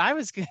different than what I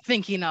was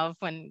thinking of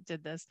when I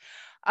did this.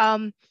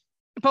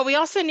 But we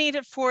also need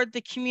it for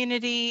the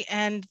community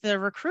and the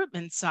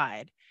recruitment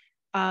side.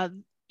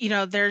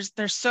 There's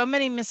so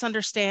many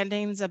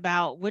misunderstandings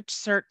about which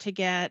cert to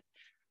get,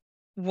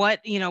 what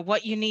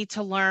you need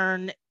to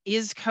learn.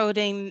 Is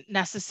coding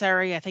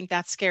necessary? I think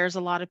that scares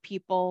a lot of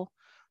people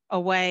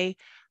away.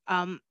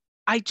 The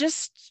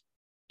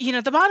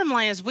bottom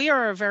line is we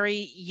are a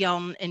very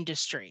young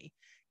industry,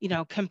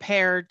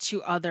 compared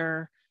to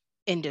other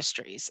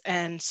industries.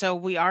 And so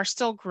we are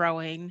still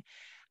growing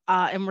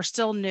and we're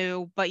still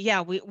new, but yeah,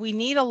 we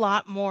need a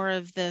lot more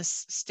of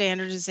this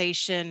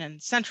standardization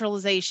and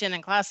centralization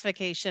and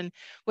classification,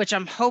 which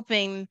I'm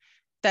hoping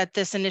that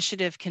this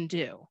initiative can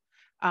do.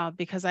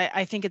 Because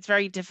I think it's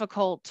very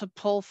difficult to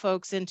pull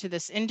folks into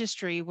this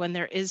industry when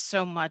there is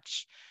so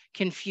much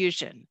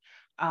confusion.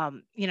 8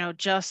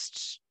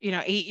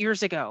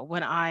 years ago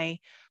when I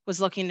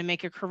was looking to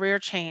make a career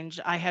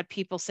change, I had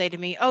people say to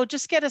me, oh,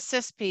 just get a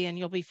CISSP and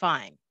you'll be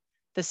fine,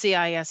 the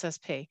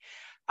CISSP.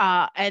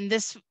 And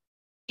this,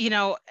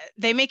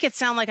 they make it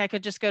sound like I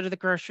could just go to the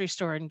grocery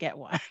store and get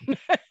one.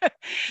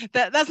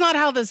 That's not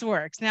how this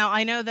works. Now,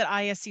 I know that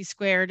ISC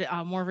Squared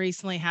more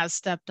recently has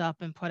stepped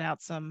up and put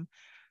out some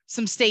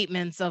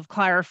statements of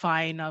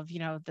clarifying of,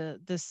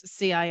 this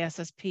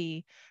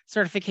CISSP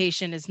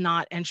certification is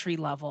not entry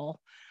level.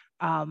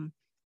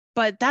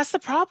 But that's the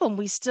problem.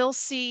 We still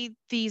see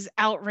these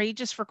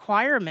outrageous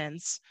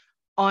requirements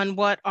on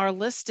what are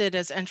listed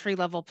as entry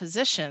level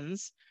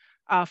positions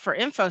for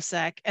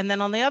InfoSec. And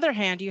then on the other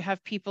hand, you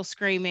have people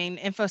screaming,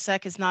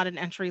 InfoSec is not an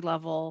entry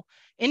level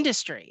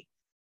industry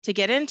to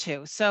get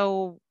into.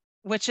 So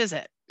which is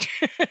it?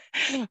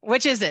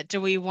 Which is it?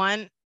 Do we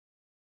want,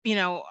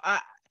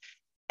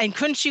 and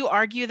couldn't you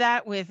argue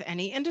that with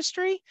any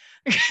industry?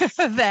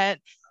 That,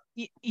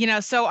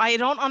 so I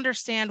don't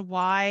understand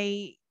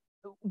why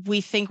we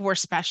think we're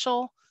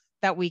special,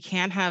 that we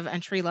can't have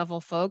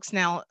entry-level folks.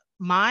 Now,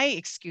 my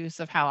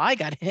excuse of how I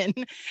got in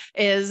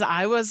is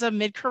I was a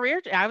career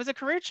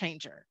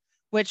changer,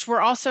 which we're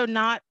also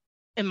not,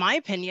 in my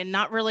opinion,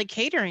 not really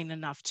catering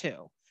enough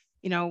to.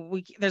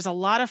 there's a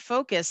lot of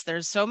focus.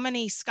 There's so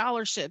many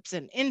scholarships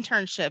and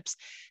internships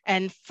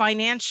and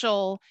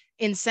financial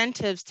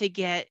incentives to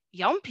get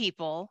young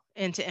people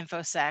into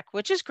InfoSec,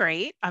 which is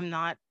great. I'm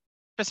not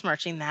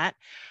besmirching that.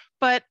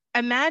 But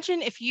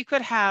imagine if you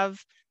could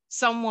have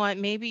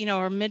someone, maybe,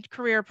 a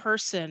mid-career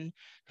person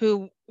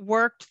who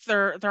worked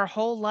their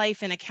whole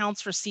life in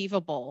accounts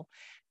receivable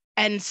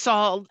and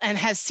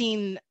has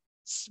seen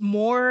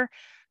more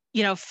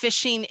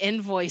phishing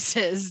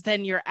invoices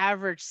than your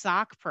average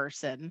SOC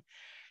person,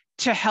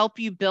 to help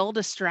you build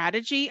a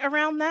strategy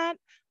around that.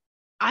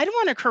 I'd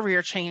want a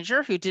career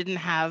changer who didn't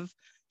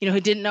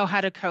know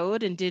how to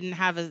code and didn't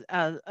have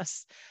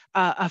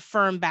a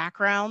firm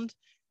background,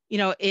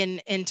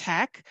 in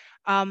tech.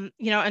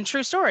 And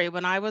true story,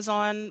 when I was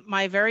on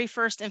my very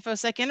first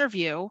InfoSec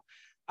interview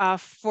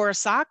for a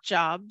SOC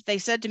job, they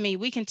said to me,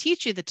 "We can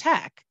teach you the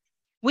tech.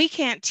 We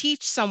can't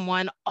teach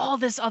someone all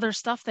this other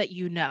stuff that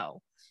you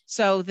know."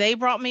 So they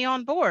brought me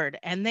on board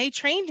and they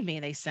trained me.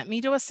 They sent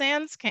me to a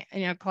SANS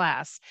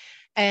class,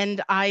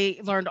 and I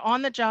learned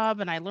on the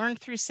job, and I learned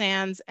through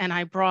SANS, and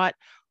I brought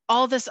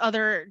all this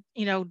other,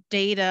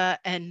 data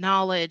and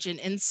knowledge and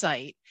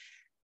insight,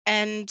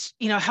 and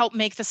help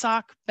make the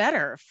SOC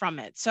better from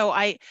it. So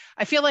I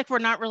feel like we're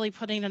not really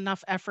putting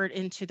enough effort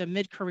into the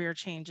mid-career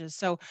changes.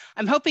 So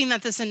I'm hoping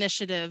that this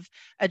initiative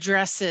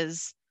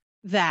addresses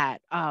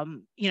that,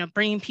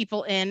 bringing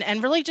people in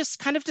and really just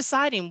kind of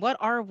deciding, what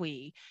are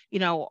we,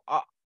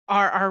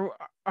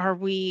 are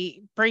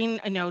we bringing,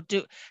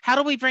 how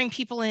do we bring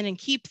people in and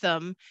keep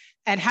them,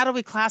 and how do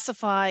we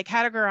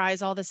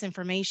categorize all this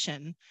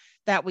information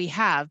that we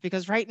have?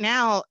 Because right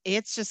now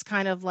it's just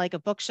kind of like a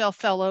bookshelf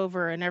fell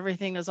over and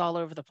everything is all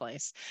over the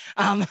place.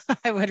 I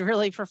would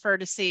really prefer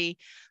to see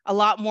a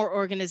lot more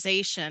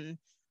organization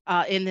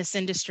in this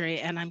industry,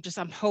 and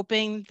I'm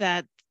hoping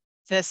that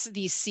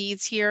these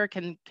seeds here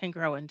can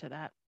grow into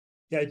that.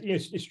 Yeah,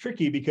 it's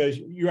tricky because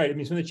you're right. I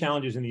mean, some of the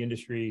challenges in the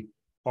industry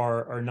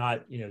are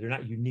not, they're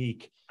not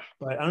unique,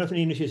 but I don't know if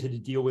any industry has had to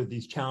deal with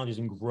these challenges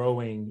in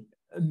growing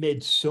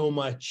amid so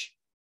much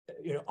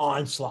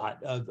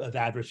onslaught of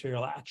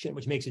adversarial action,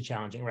 which makes it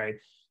challenging, right?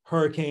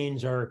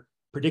 Hurricanes are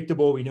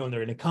predictable. We know when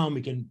they're going to come.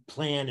 We can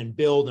plan and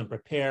build and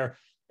prepare.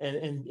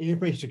 And the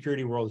information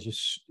security world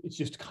is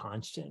just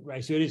constant,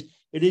 right? So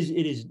it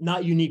is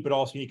not unique, but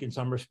also unique in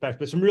some respects.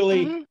 But some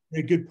really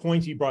good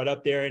points you brought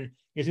up there. And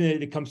something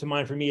that comes to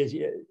mind for me is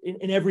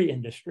in every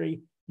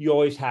industry, you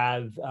always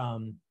have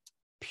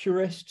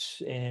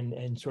purists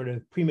and sort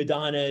of prima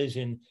donnas,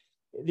 and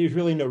there's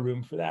really no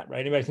room for that,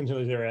 right? Anybody thinks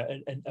they're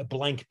a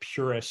blank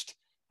purist,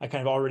 I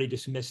kind of already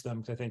dismiss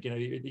them because I think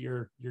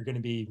you're going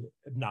to be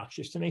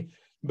obnoxious to me.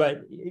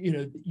 But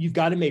you've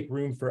got to make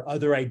room for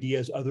other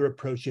ideas, other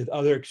approaches,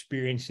 other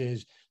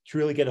experiences to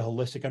really get a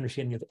holistic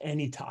understanding of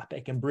any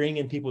topic and bring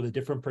in people with a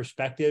different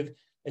perspective,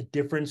 a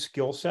different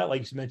skill set.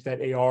 Like you mentioned,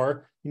 that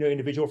AR,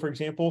 individual, for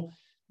example.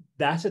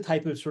 That's a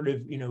type of sort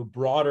of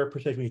broader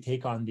perspective we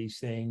take on these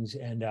things.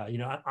 And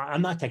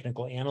I'm not a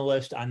technical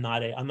analyst. I'm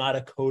not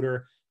a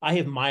coder. I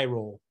have my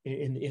role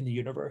in the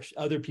universe.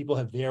 Other people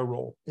have their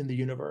role in the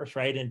universe,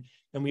 right?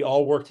 And we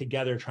all work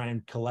together,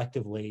 trying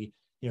collectively,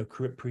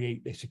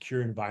 create a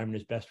secure environment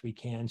as best we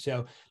can.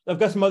 So I've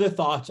got some other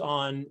thoughts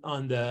on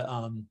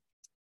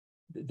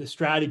the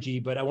strategy,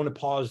 but I want to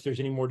pause if there's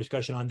any more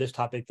discussion on this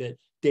topic. That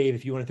Dave,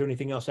 if you want to throw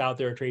anything else out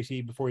there,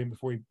 Tracy, before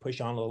we push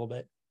on a little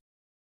bit.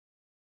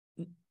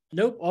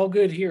 Nope, all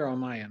good here on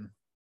my end.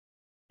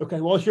 Okay,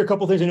 well, I'll share a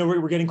couple of things. I know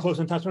we're getting close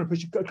on time, so I'm going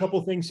to push a couple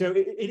of things. So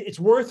it's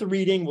worth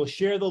reading. We'll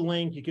share the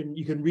link. You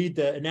can read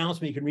the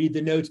announcement. You can read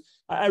the notes.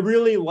 I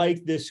really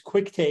like this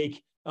quick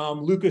take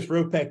Lucas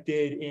Ropek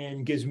did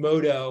in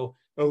Gizmodo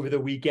over the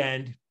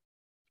weekend,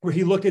 where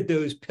he looked at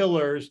those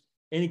pillars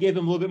and he gave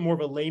them a little bit more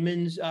of a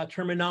layman's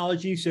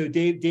terminology. So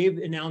Dave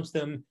announced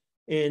them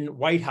in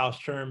White House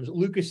terms.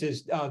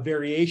 Lucas's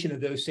variation of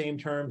those same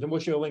terms, and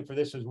we'll show a link for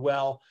this as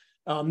well.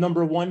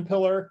 Number one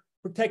pillar: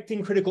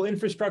 protecting critical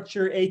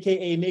infrastructure,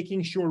 AKA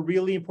making sure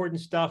really important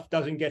stuff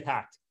doesn't get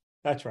hacked.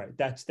 That's right.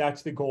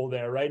 That's the goal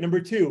there, right? Number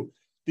two,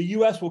 the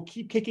US will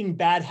keep kicking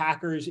bad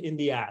hackers in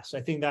the ass.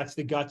 I think that's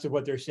the guts of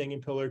what they're saying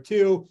in pillar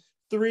two.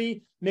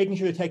 Three, making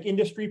sure the tech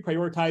industry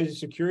prioritizes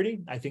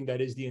security. I think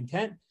that is the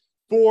intent.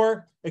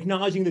 Four,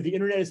 acknowledging that the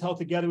internet is held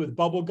together with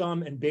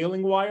bubblegum and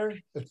baling wire.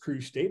 A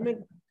true statement.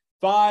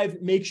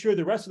 Five, make sure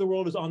the rest of the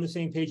world is on the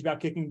same page about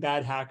kicking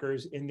bad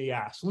hackers in the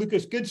ass.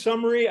 Lucas, good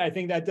summary. I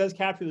think that does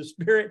capture the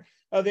spirit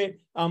of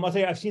it. I'll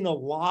say I've seen a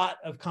lot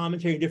of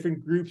commentary in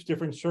different groups,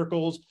 different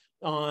circles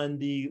on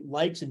the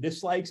likes and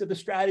dislikes of the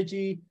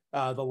strategy,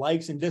 the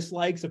likes and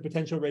dislikes of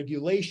potential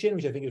regulation,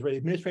 which I think is where the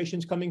administration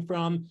is coming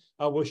from.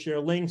 We'll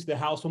share links. The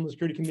House Homeland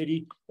Security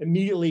Committee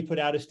immediately put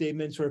out a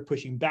statement sort of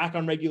pushing back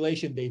on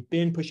regulation. They've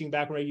been pushing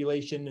back on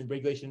regulation and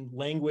regulation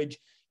language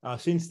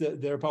since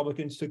the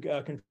Republicans took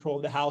control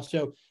of the House.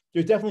 So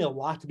there's definitely a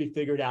lot to be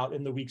figured out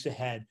in the weeks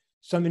ahead.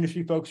 Some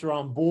industry folks are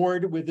on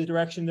board with the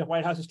direction the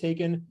White House has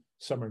taken.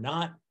 Some are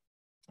not.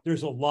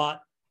 There's a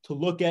lot to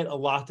look at, a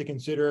lot to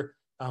consider.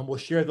 We'll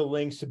share the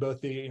links to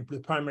both the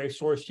primary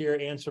source here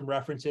and some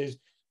references.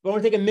 But I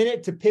want to take a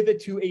minute to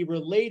pivot to a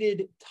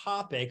related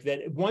topic that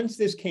once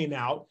this came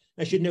out,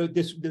 I should note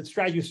the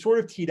strategy was sort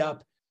of teed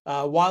up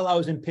while I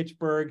was in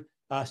Pittsburgh.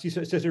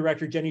 Assistant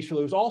Director Jenny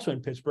Sherlow was also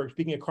in Pittsburgh,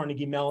 speaking at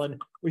Carnegie Mellon,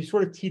 where she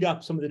sort of teed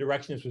up some of the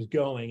direction this was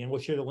going. And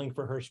we'll share the link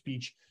for her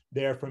speech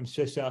there from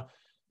CISA.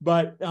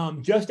 But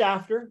just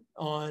after,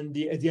 at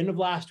the end of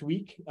last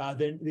week,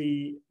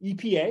 the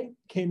EPA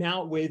came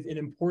out with an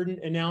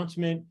important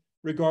announcement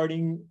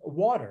regarding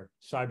water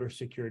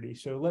cybersecurity.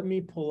 So let me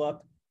pull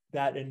up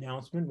that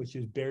announcement, which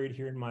is buried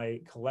here in my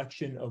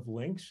collection of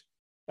links.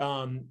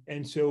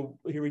 And so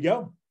here we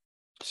go.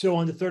 So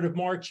on the 3rd of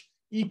March,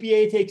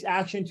 EPA takes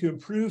action to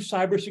improve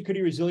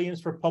cybersecurity resilience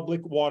for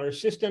public water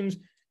systems.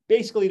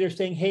 Basically, they're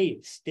saying,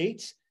 hey,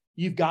 states,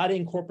 you've got to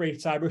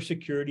incorporate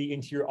cybersecurity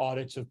into your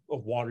audits of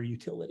water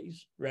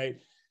utilities, right?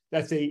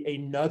 That's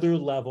another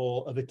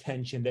level of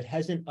attention that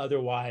hasn't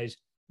otherwise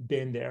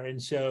been there.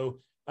 And so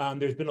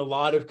there's been a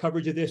lot of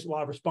coverage of this, a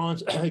lot of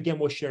response. Again,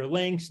 we'll share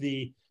links.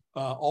 The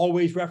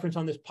always reference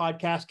on this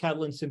podcast,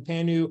 Catalin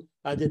Simpanu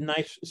did a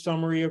nice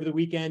summary over the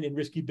weekend in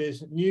Risky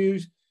Biz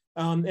News.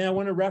 And I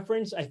want to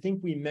reference, I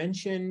think we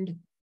mentioned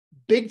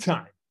big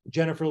time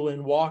Jennifer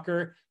Lynn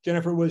Walker.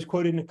 Jennifer was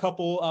quoted in a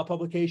couple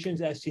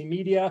publications, SC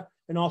Media,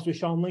 and also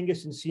Sean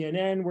Lingus and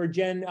CNN, where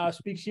Jen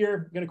speaks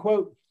here. I'm going to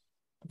quote,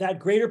 that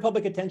greater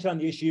public attention on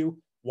the issue,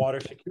 water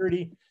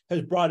security,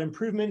 has brought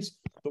improvements.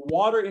 The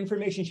Water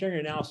Information Sharing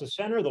Analysis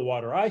Center, the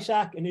Water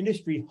ISAC, an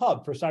industry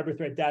hub for cyber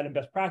threat data and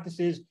best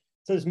practices,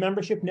 says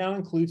membership now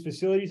includes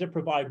facilities that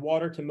provide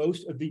water to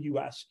most of the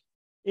U.S.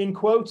 In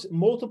quotes,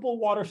 multiple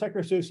water sector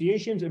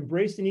associations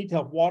embrace the need to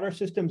help water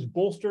systems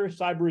bolster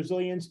cyber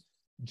resilience.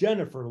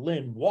 Jennifer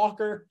Lynn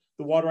Walker,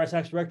 the Water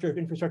ISAC's Director of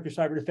Infrastructure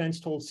Cyber Defense,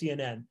 told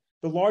CNN,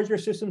 the larger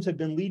systems have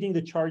been leading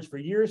the charge for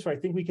years, so I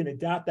think we can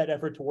adapt that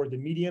effort toward the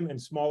medium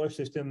and smaller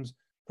systems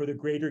for the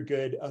greater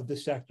good of the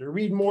sector.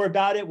 Read more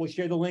about it. We'll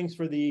share the links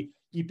for the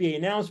EPA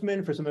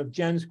announcement, for some of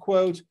Jen's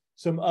quotes,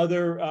 some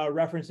other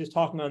references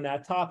talking on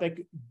that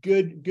topic.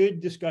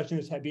 Good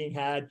discussions being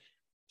had,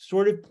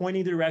 sort of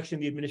pointing the direction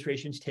the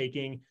administration's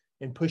taking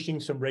and pushing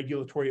some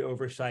regulatory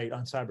oversight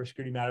on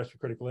cybersecurity matters for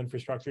critical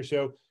infrastructure.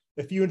 So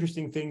a few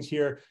interesting things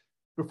here.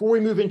 Before we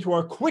move into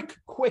our quick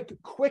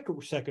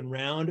second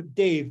round,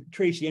 Dave,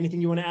 Tracy,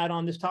 anything you want to add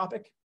on this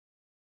topic?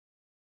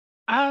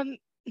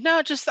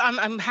 No, just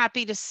I'm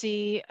happy to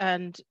see,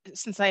 and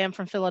since I am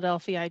from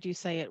Philadelphia, I do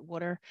say it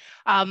water.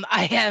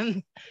 I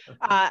am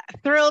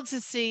thrilled to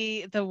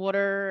see the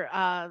water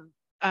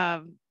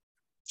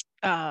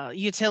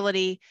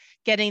utility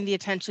getting the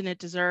attention it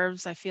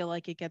deserves. I feel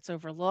like it gets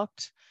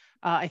overlooked.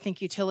 I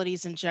think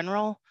utilities in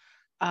general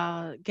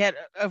get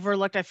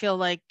overlooked. I feel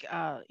like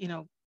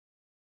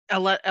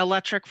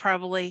electric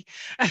probably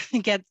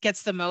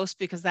gets the most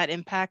because that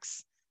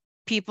impacts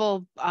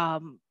people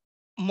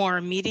more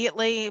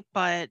immediately.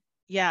 But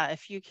yeah,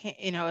 if you can't,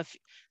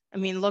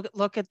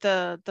 look at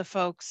the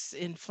folks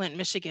in Flint,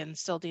 Michigan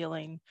still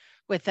dealing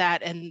with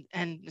that, and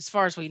as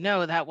far as we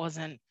know, that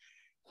wasn't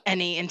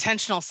any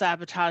intentional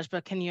sabotage.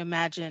 But can you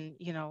imagine,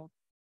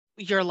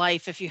 your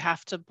life if you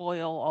have to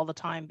boil all the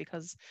time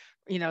because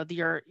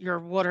your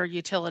water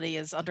utility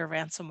is under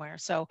ransomware?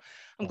 So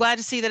I'm glad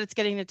to see that it's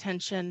getting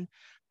attention.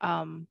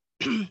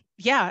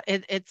 Yeah,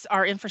 it's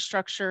our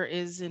infrastructure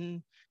is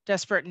in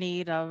desperate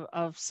need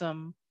of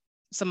some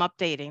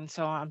updating.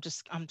 So I'm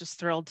just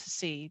thrilled to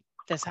see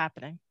this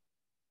happening.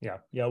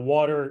 Yeah.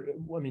 Water,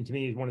 I mean, to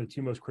me, is one of the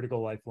two most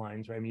critical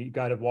lifelines, right? I mean, you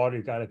got to have water,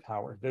 you got to have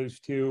power. Those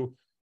two,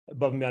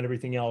 above and beyond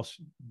everything else,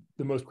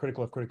 the most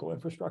critical of critical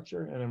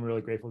infrastructure. And I'm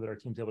really grateful that our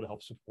team's able to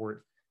help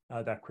support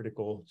that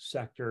critical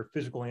sector,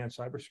 physical and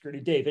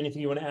cybersecurity. Dave,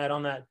 anything you want to add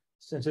on that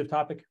sensitive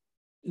topic?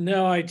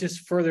 No, I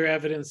just further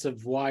evidence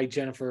of why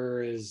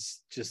Jennifer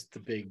is just the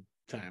big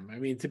time. I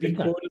mean, to be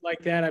quoted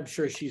like that, I'm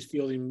sure she's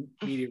fielding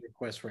media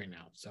requests right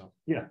now. So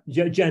yeah,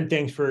 Jen,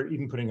 thanks for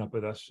even putting up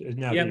with us.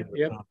 Now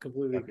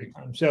completely agree.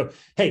 So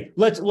hey,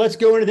 let's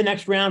go into the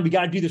next round. We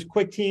got to do this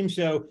quick, team.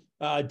 So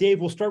Dave,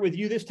 we'll start with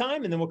you this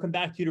time, and then we'll come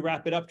back to you to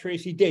wrap it up.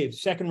 Tracy, Dave,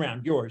 second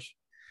round, yours.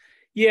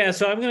 Yeah,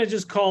 so I'm going to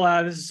just call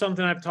out, this is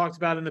something I've talked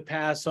about in the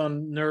past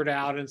on Nerd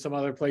Out and some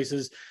other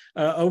places.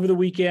 Over the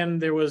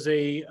weekend, there was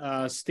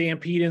a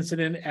stampede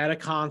incident at a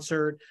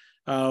concert.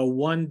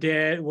 One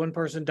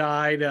person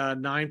died,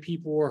 9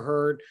 people were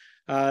hurt.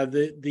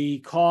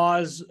 The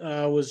cause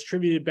was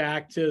attributed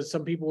back to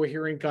some people were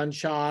hearing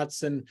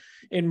gunshots, and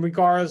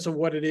regardless of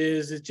what it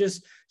is, it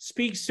just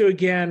speaks to,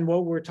 again,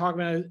 what we're talking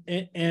about.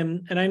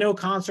 And I know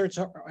concerts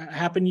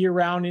happen year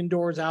round,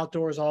 indoors,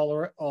 outdoors,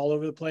 all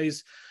over the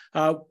place.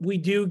 We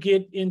do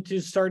get into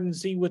starting to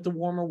see with the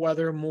warmer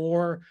weather,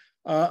 more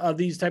of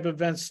these type of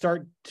events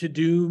start to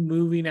do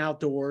moving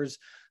outdoors.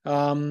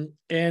 And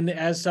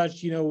as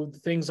such,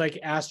 things like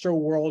Astro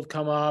World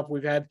come up.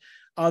 We've had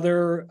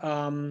other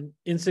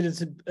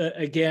incidents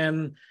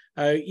again,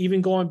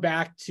 even going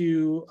back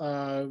to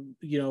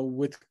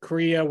with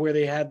Korea, where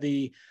they had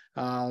the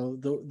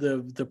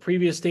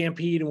previous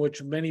stampede in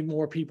which many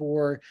more people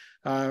were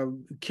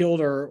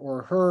killed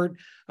or hurt.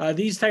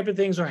 These type of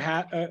things are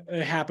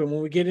happen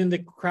when we get into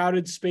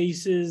crowded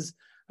spaces.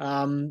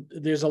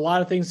 There's a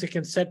lot of things that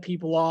can set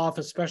people off,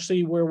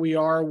 especially where we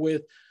are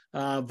with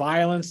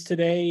violence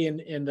today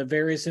and the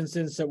various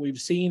incidents that we've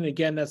seen.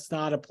 Again, that's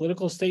not a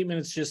political statement.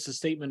 It's just a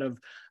statement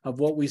of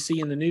what we see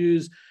in the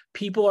news.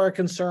 People are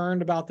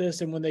concerned about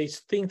this, and when they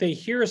think they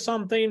hear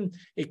something,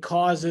 it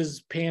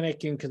causes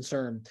panic and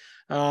concern.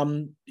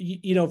 From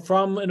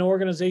an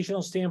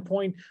organizational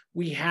standpoint,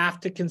 we have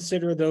to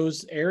consider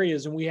those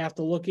areas and we have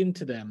to look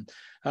into them.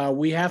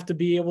 We have to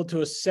be able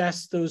to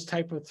assess those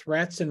type of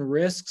threats and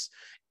risks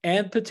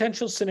and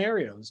potential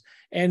scenarios.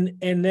 And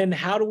then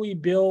how do we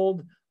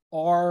build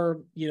our,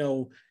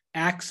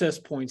 access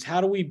points?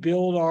 How do we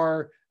build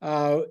our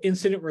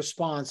incident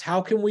response?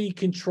 How can we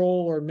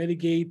control or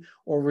mitigate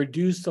or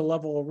reduce the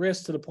level of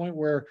risk to the point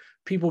where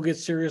people get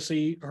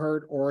seriously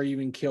hurt or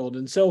even killed?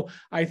 And so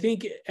I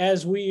think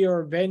as we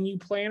are venue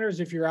planners,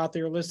 if you're out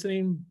there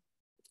listening,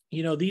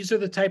 these are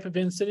the type of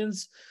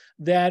incidents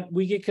that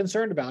we get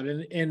concerned about.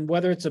 And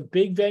whether it's a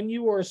big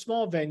venue or a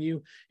small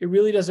venue, it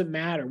really doesn't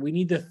matter. We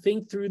need to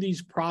think through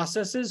these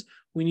processes.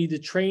 We need to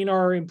train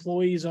our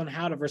employees on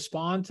how to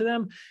respond to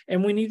them.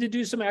 And we need to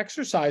do some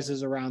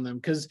exercises around them.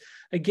 Because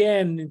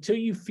again, until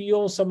you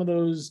feel some of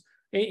those,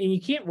 and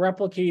you can't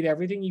replicate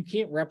everything. You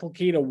can't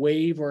replicate a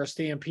wave or a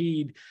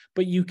stampede,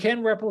 but you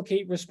can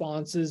replicate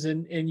responses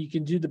and you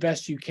can do the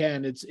best you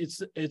can.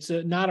 It's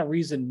not a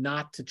reason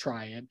not to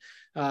try it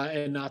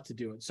and not to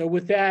do it. So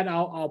with that,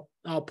 I'll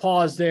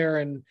pause there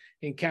and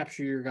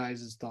capture your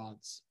guys'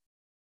 thoughts.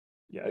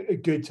 Yeah, a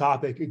good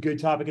topic,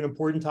 an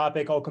important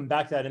topic. I'll come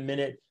back to that in a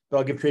minute, but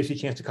I'll give Tracy a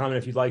chance to comment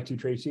if you'd like to,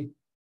 Tracy.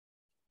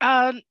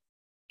 No,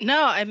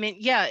 I mean,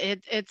 yeah,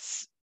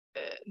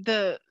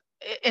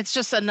 it's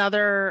just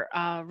another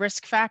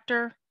risk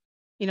factor,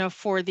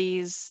 for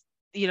these,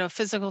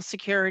 physical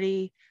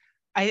security.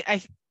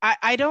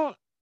 I don't,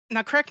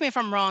 now correct me if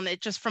I'm wrong,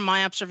 it just from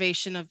my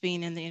observation of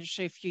being in the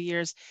industry a few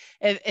years,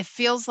 it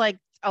feels like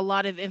a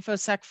lot of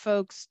InfoSec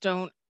folks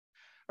don't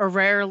or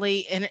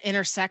rarely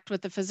intersect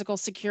with the physical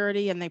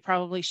security, and they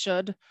probably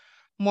should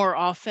more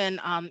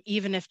often,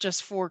 even if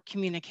just for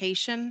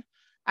communication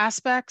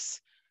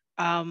aspects.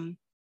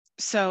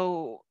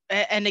 So,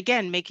 and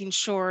again, making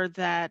sure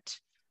that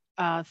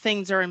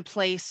things are in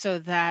place so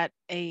that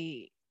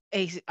a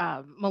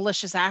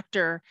malicious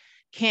actor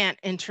can't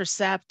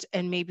intercept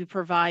and maybe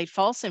provide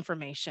false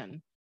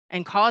information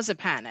and cause a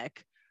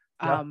panic.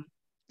 Yeah.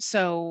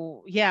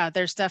 So yeah,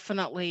 there's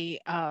definitely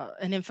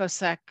an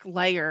InfoSec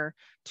layer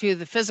to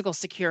the physical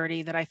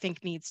security that I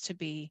think needs to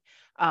be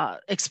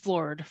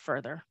explored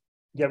further.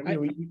 Yeah,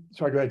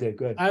 sorry, go ahead, Dave.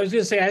 Go ahead. I was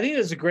going to say, I think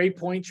that's a great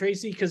point,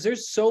 Tracy, because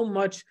there's so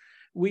much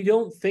we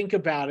don't think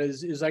about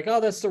is like, oh,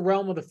 that's the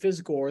realm of the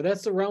physical, or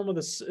that's the realm of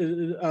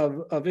the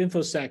of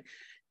InfoSec.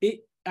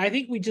 I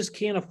think we just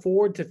can't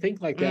afford to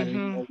think like that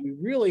anymore. We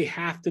really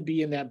have to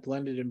be in that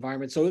blended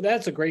environment. So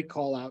that's a great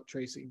call out,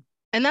 Tracy.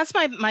 And that's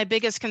my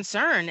biggest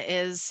concern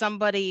is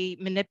somebody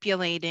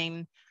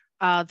manipulating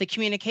the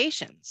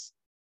communications.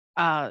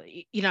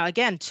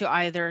 Again, to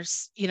either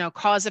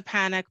cause a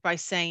panic by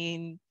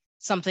saying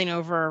something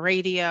over a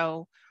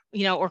radio,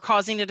 or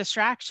causing a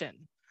distraction.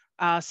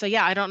 So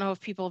yeah, I don't know if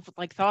people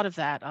have thought of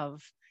that,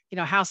 of,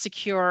 how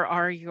secure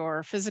are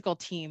your physical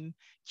team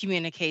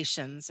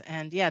communications?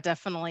 And yeah,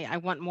 definitely, I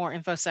want more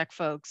InfoSec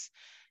folks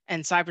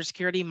and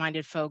cybersecurity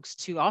minded folks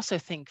to also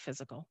think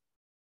physical.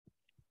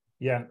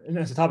 Yeah, and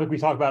that's a topic we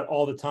talk about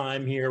all the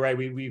time here, right?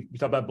 We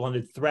talk about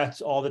blended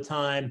threats all the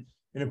time.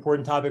 An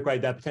important topic,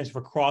 right? That potential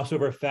for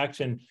crossover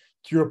effects. And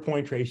to your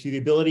point, Tracy, the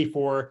ability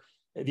for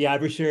the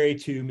adversary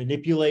to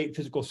manipulate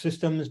physical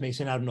systems, may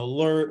send out an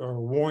alert or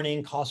a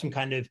warning, cause some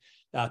kind of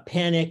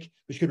panic,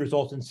 which could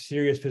result in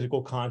serious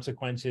physical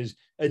consequences,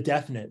 a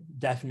definite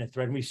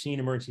threat. And we've seen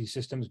emergency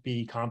systems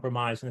be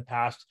compromised in the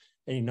past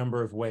any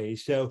number of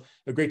ways. So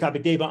a great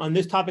topic, Dave. On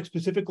this topic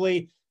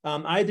specifically,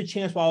 I had the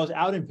chance while I was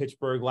out in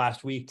Pittsburgh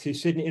last week to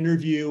sit and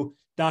interview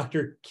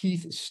Dr.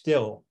 Keith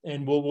Still,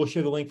 and we'll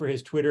share the link for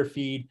his Twitter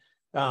feed.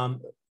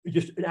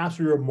 Just an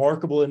absolutely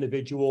remarkable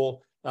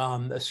individual,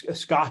 a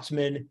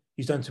Scotsman.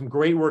 He's done some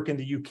great work in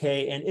the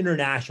UK and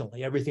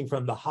internationally, everything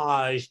from the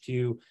Hajj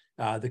to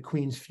the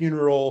Queen's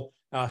funeral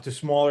to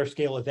smaller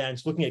scale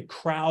events, looking at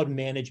crowd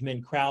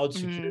management, crowd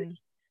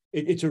security.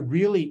 It's a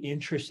really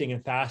interesting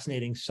and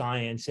fascinating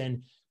science.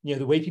 And,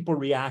 the way people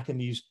react in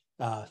these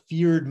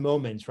feared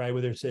moments, right,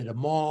 whether it's at a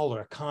mall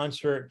or a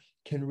concert,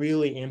 can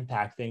really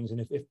impact things.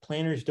 And if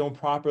planners don't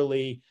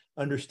properly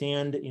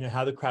understand,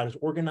 how the crowd is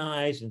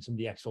organized and some of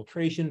the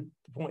exfiltration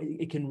point,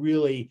 it can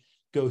really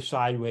go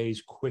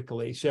sideways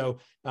quickly. So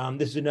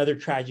this is another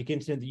tragic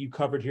incident that you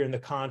covered here in the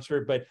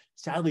concert, but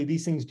sadly,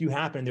 these things do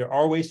happen. There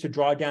are ways to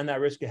draw down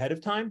that risk ahead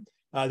of time.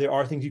 There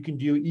are things you can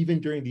do even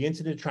during the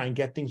incident to try and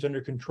get things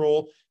under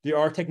control. There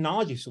are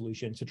technology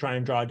solutions to try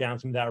and draw down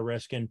some of that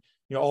risk. And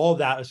all of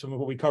that is some of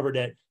what we covered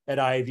at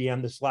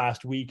IAVM this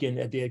last week and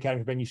at the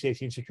Academy for Venue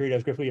Safety and Security. I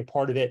was gratefully a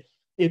part of it.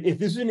 If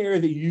this is an area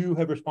that you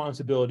have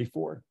responsibility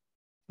for,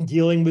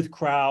 dealing with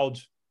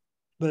crowds,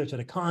 whether it's at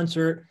a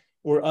concert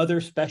or other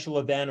special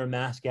event or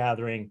mass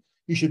gathering,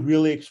 you should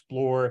really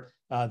explore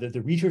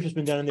The research has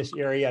been done in this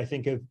area. I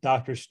think of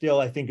Dr. Still,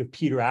 I think of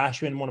Peter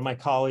Ashman, one of my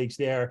colleagues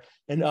there,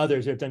 and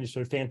others that have done just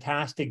sort of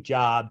fantastic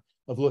job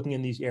of looking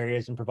in these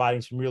areas and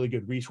providing some really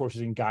good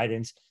resources and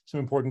guidance, some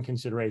important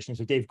considerations.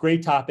 So Dave,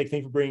 great topic.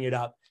 Thank you for bringing it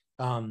up.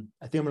 I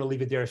think I'm going to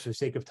leave it there for the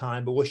sake of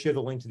time, but we'll share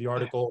the link to the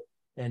article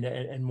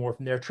and more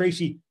from there.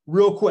 Tracy,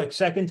 real quick,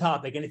 second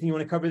topic. Anything you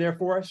want to cover there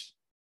for us?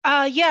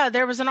 Yeah,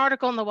 there was an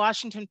article in the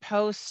Washington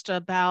Post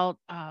about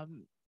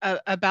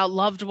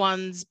loved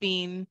ones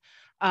being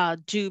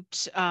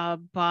duped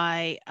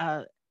by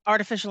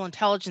artificial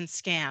intelligence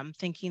scam,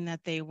 thinking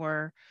that they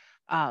were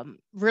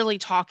really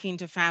talking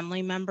to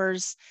family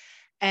members.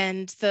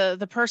 And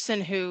the person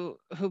who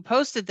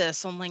posted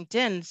this on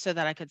LinkedIn so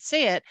that I could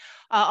see it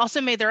also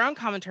made their own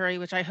commentary,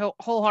 which I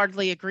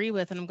wholeheartedly agree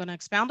with, and I'm going to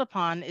expound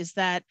upon, is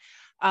that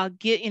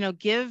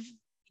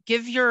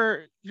give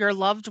your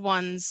loved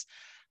ones.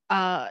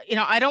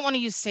 I don't want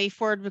to use safe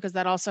word because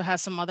that also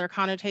has some other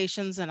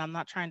connotations, and I'm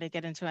not trying to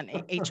get into an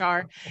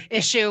HR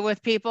issue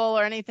with people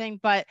or anything,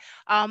 but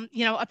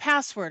a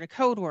password, a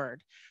code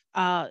word.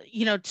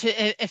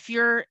 If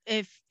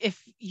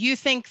you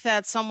think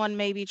that someone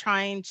may be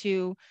trying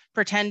to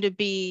pretend to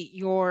be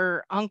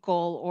your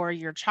uncle or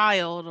your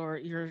child or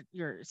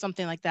your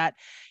something like that,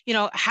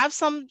 have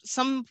some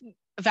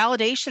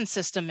validation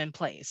system in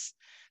place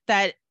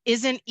that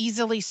isn't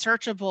easily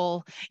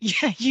searchable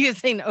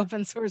using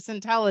open source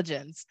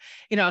intelligence,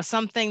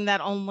 something that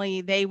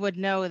only they would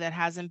know that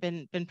hasn't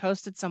been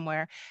posted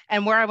somewhere.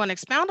 And where I want to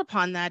expound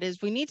upon that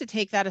is we need to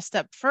take that a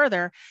step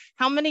further.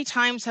 How many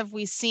times have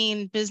we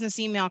seen business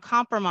email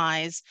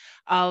compromise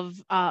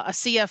of a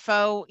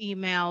CFO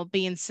email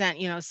being sent,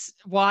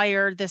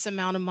 wire this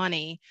amount of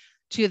money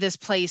to this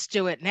place,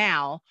 do it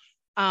now.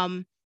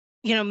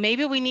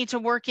 Maybe we need to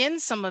work in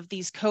some of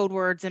these code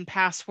words and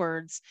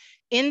passwords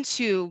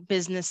into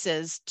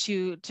businesses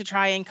to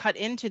try and cut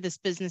into this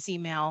business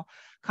email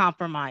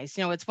compromise.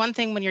 It's one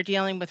thing when you're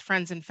dealing with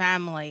friends and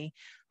family,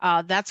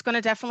 that's going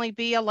to definitely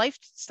be a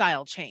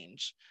lifestyle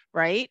change,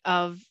 right?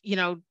 Of,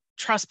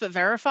 trust but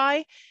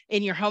verify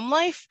in your home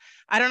life.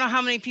 I don't know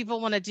how many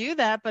people want to do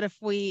that, but if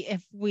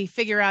we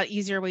figure out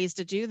easier ways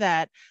to do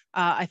that,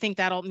 I think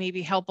that'll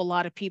maybe help a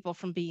lot of people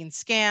from being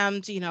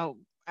scammed,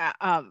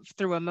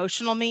 through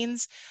emotional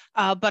means.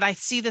 But I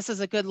see this as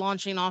a good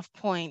launching off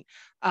point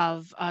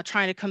of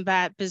trying to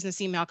combat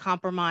business email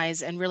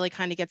compromise and really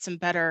kind of get some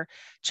better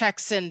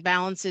checks and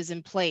balances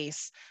in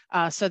place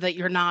so that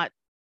you're not,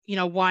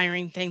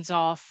 wiring things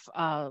off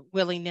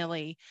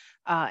willy-nilly.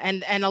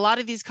 And a lot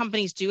of these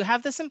companies do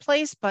have this in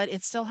place, but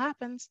it still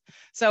happens.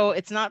 So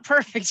it's not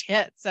perfect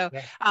yet. So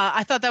yeah.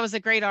 I thought that was a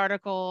great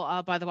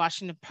article by the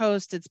Washington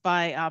Post. It's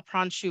by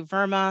Pranshu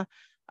Verma.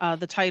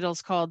 The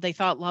title's called "They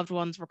Thought Loved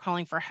Ones Were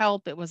Calling for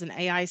Help. It was an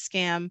AI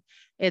Scam."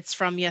 It's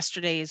from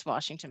yesterday's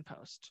Washington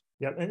Post.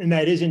 Yeah, and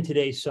that is in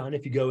today's Sun.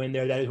 If you go in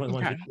there, that is one of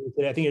the ones.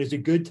 That I think it is a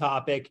good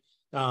topic.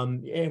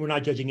 And we're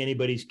not judging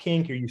anybody's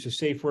kink or use of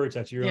safe words.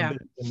 That's your own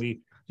business, and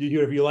we do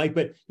whatever you like.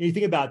 But you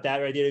think about that,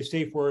 right? There's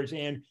safe words,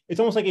 and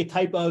it's almost like a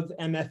type of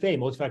MFA,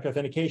 multi-factor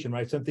authentication,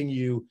 right? Something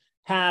you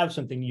have,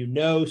 something you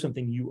know,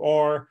 something you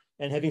are,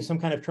 and having some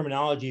kind of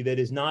terminology that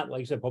is not,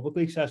 like I said,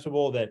 publicly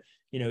accessible. That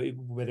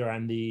whether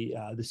I'm the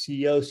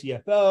CEO,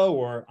 CFO,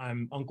 or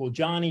I'm Uncle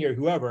Johnny or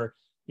whoever,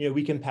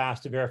 we can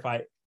pass to verify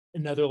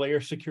another layer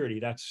of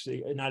security. That's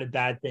not a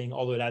bad thing,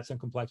 although it adds some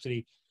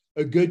complexity.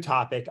 A good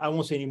topic. I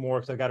won't say any more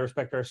because I've got to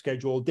respect our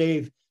schedule.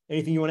 Dave,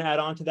 anything you want to add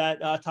on to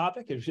that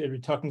topic? Are we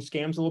talking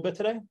scams a little bit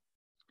today?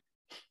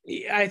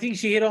 I think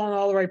she hit on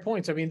all the right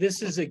points. I mean,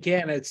 this is,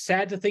 again, it's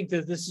sad to think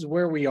that this is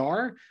where we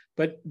are,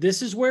 but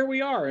this is where we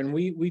are. And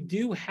we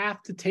do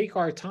have to take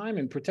our time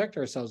and protect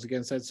ourselves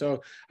against that.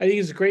 So I think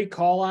it's a great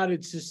call out.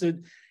 It's just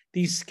that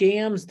these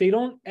scams, they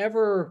don't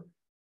ever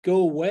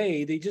go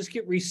away. They just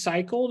get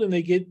recycled and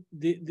they get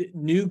the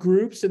new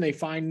groups and they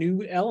find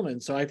new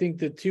elements. So I think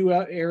the two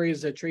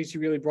areas that Tracy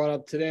really brought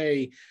up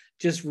today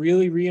just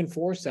really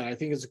reinforce that. I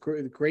think it's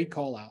great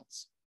call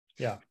outs.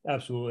 Yeah,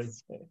 absolutely.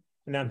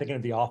 And now I'm thinking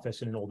of The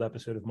Office in an old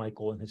episode of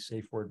Michael and his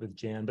safe word with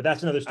Jan, but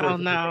that's another story. Oh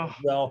no.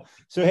 As well.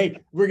 So hey,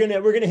 we're gonna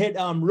hit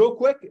real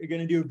quick. We're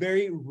gonna do a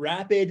very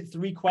rapid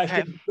 3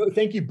 questions. Okay.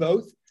 Thank you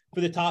both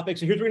for the topic.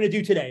 So here's what we're gonna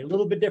do today. A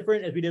little bit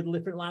different as we did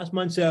different last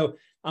month. So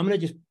I'm gonna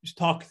just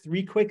talk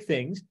 3 quick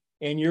things,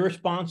 and your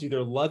response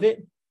either love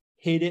it,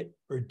 hate it,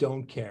 or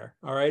don't care.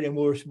 All right, and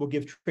we'll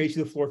give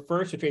Tracy the floor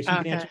first. So Tracy, you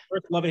can answer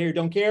first. Love it, hate it,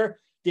 don't care.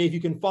 Dave,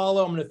 you can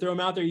follow. I'm gonna throw them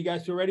out there. You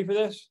guys feel ready for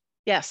this?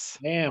 Yes.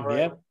 Damn. Right.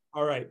 Yep.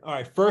 All right.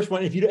 First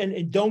one, if you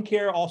and don't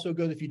care also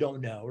goes if you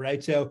don't know,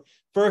 right? So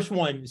first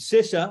one,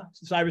 CISA,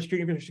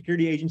 Cybersecurity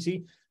Strategy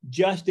Agency,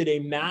 just did a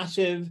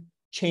massive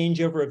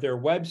changeover of their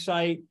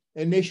website.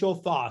 Initial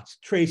thoughts,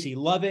 Tracy,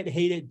 love it,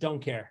 hate it, don't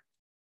care.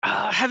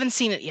 Haven't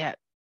seen it yet.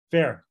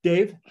 Fair.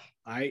 Dave?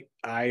 I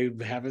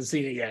haven't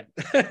seen it yet.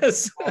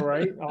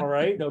 All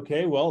right.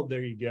 Okay, well,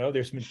 there you go.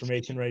 There's some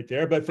information right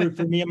there. But for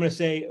me, I'm going to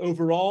say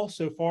overall,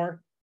 so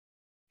far,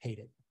 hate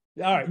it.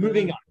 All right,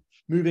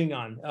 moving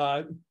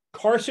on.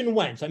 Carson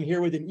Wentz. I'm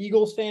here with an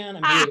Eagles fan.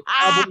 I'm here with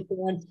a Cowboys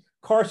fan.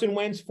 Carson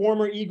Wentz,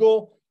 former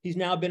Eagle, He's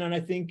now been on, I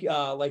think,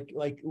 like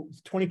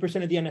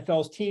 20% of the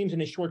NFL's teams in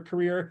his short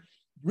career.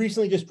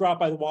 Recently just dropped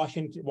by the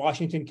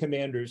Washington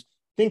Commanders.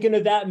 Thinking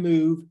of that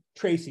move,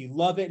 Tracy,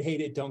 love it,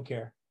 hate it, don't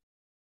care.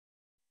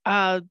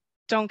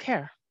 Don't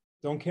care.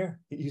 Don't care.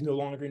 He's no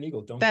longer an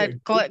Eagle. Don't care.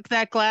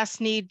 That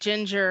glass-kneed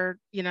ginger,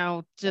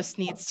 just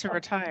needs to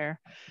retire.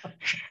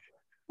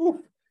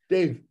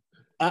 Dave.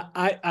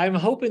 I'm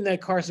hoping that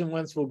Carson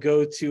Wentz will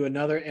go to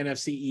another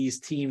NFC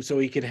East team so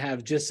he can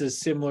have just a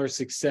similar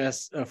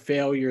success,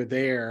 failure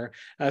there.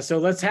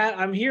 So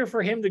I'm here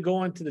for him to go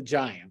on to the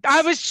Giants.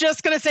 I was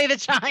just going to say the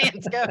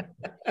Giants. Go.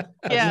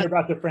 Yeah.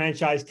 About the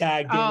franchise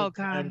tag. Oh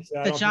God,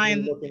 the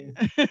Giants.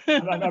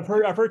 I've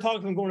heard talk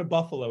of him going to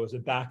Buffalo as a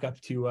backup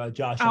to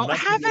Josh. Oh,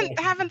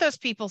 haven't those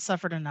people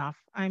suffered enough?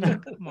 I mean,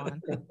 come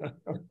on.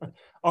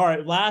 All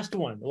right, last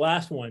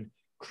one.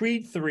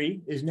 Creed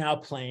 3 is now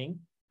playing.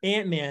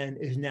 Ant-Man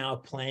is now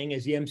playing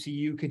as the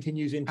MCU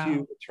continues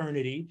into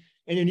eternity,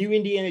 and a new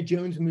Indiana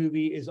Jones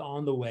movie is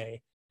on the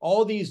way.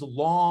 All these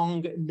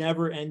long,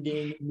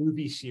 never-ending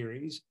movie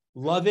series.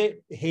 Love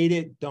it, hate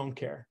it, don't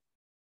care.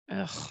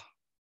 Ugh,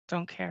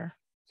 don't care.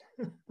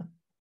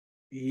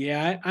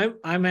 Yeah,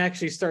 I'm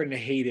actually starting to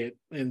hate it,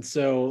 and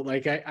so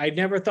I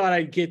never thought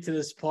I'd get to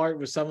this part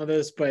with some of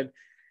this, but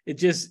it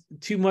just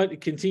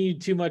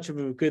continued too much of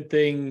a good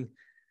thing.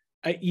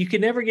 You can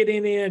never get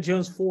Indiana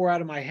Jones 4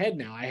 out of my head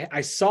now.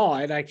 I saw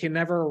it. I can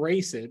never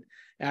erase it.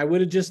 I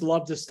would have just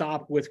loved to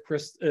stop with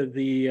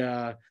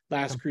the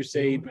Last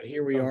Crusade, but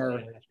here we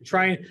are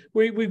trying.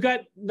 We've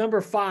got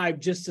number 5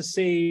 just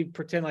to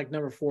pretend like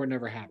number 4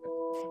 never happened.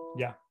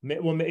 Yeah.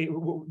 Well,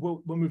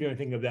 what movie I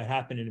think of that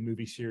happened in a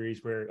movie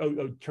series where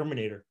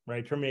Terminator,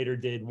 right? Terminator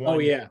did one. Oh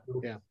yeah.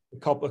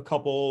 A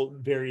couple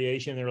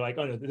variation. They were like,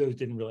 oh no, those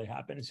didn't really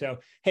happen. So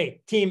hey,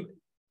 team,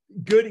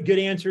 good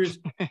answers,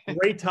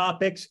 great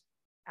topics.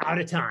 Out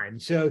of time.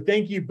 So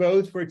thank you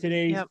both for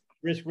today's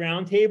Risk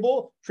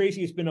Roundtable.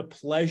 Tracy, it's been a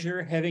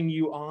pleasure having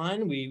you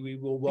on. We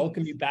will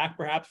welcome you back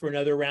perhaps for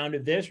another round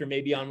of this or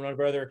maybe on one of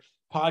our other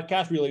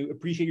podcasts. Really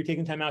appreciate you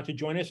taking time out to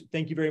join us.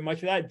 Thank you very much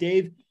for that.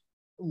 Dave,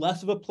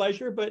 less of a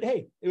pleasure, but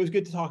hey, it was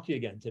good to talk to you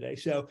again today.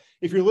 So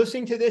if you're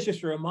listening to this,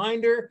 just a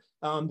reminder,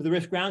 the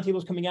Risk Roundtable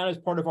is coming out as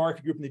part of our, if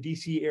you grew up in the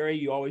DC area,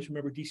 you always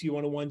remember DC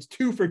 101's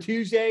 2 for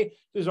Tuesday.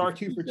 This is our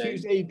 2 for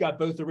Tuesday. You've got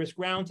both the Risk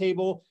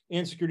Roundtable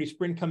and Security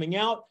Sprint coming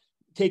out.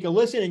 Take a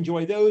listen,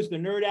 enjoy those, the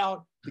Nerd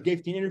Out, the Gate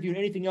 15 interview, and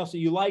anything else that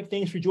you like.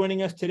 Thanks for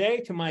joining us today.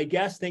 To my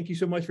guests, thank you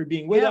so much for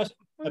being with us.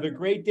 Have a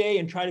great day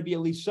and try to be at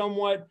least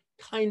somewhat,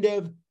 kind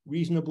of,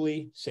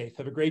 reasonably safe.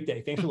 Have a great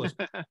day. Thanks for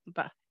listening.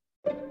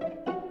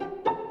 Bye.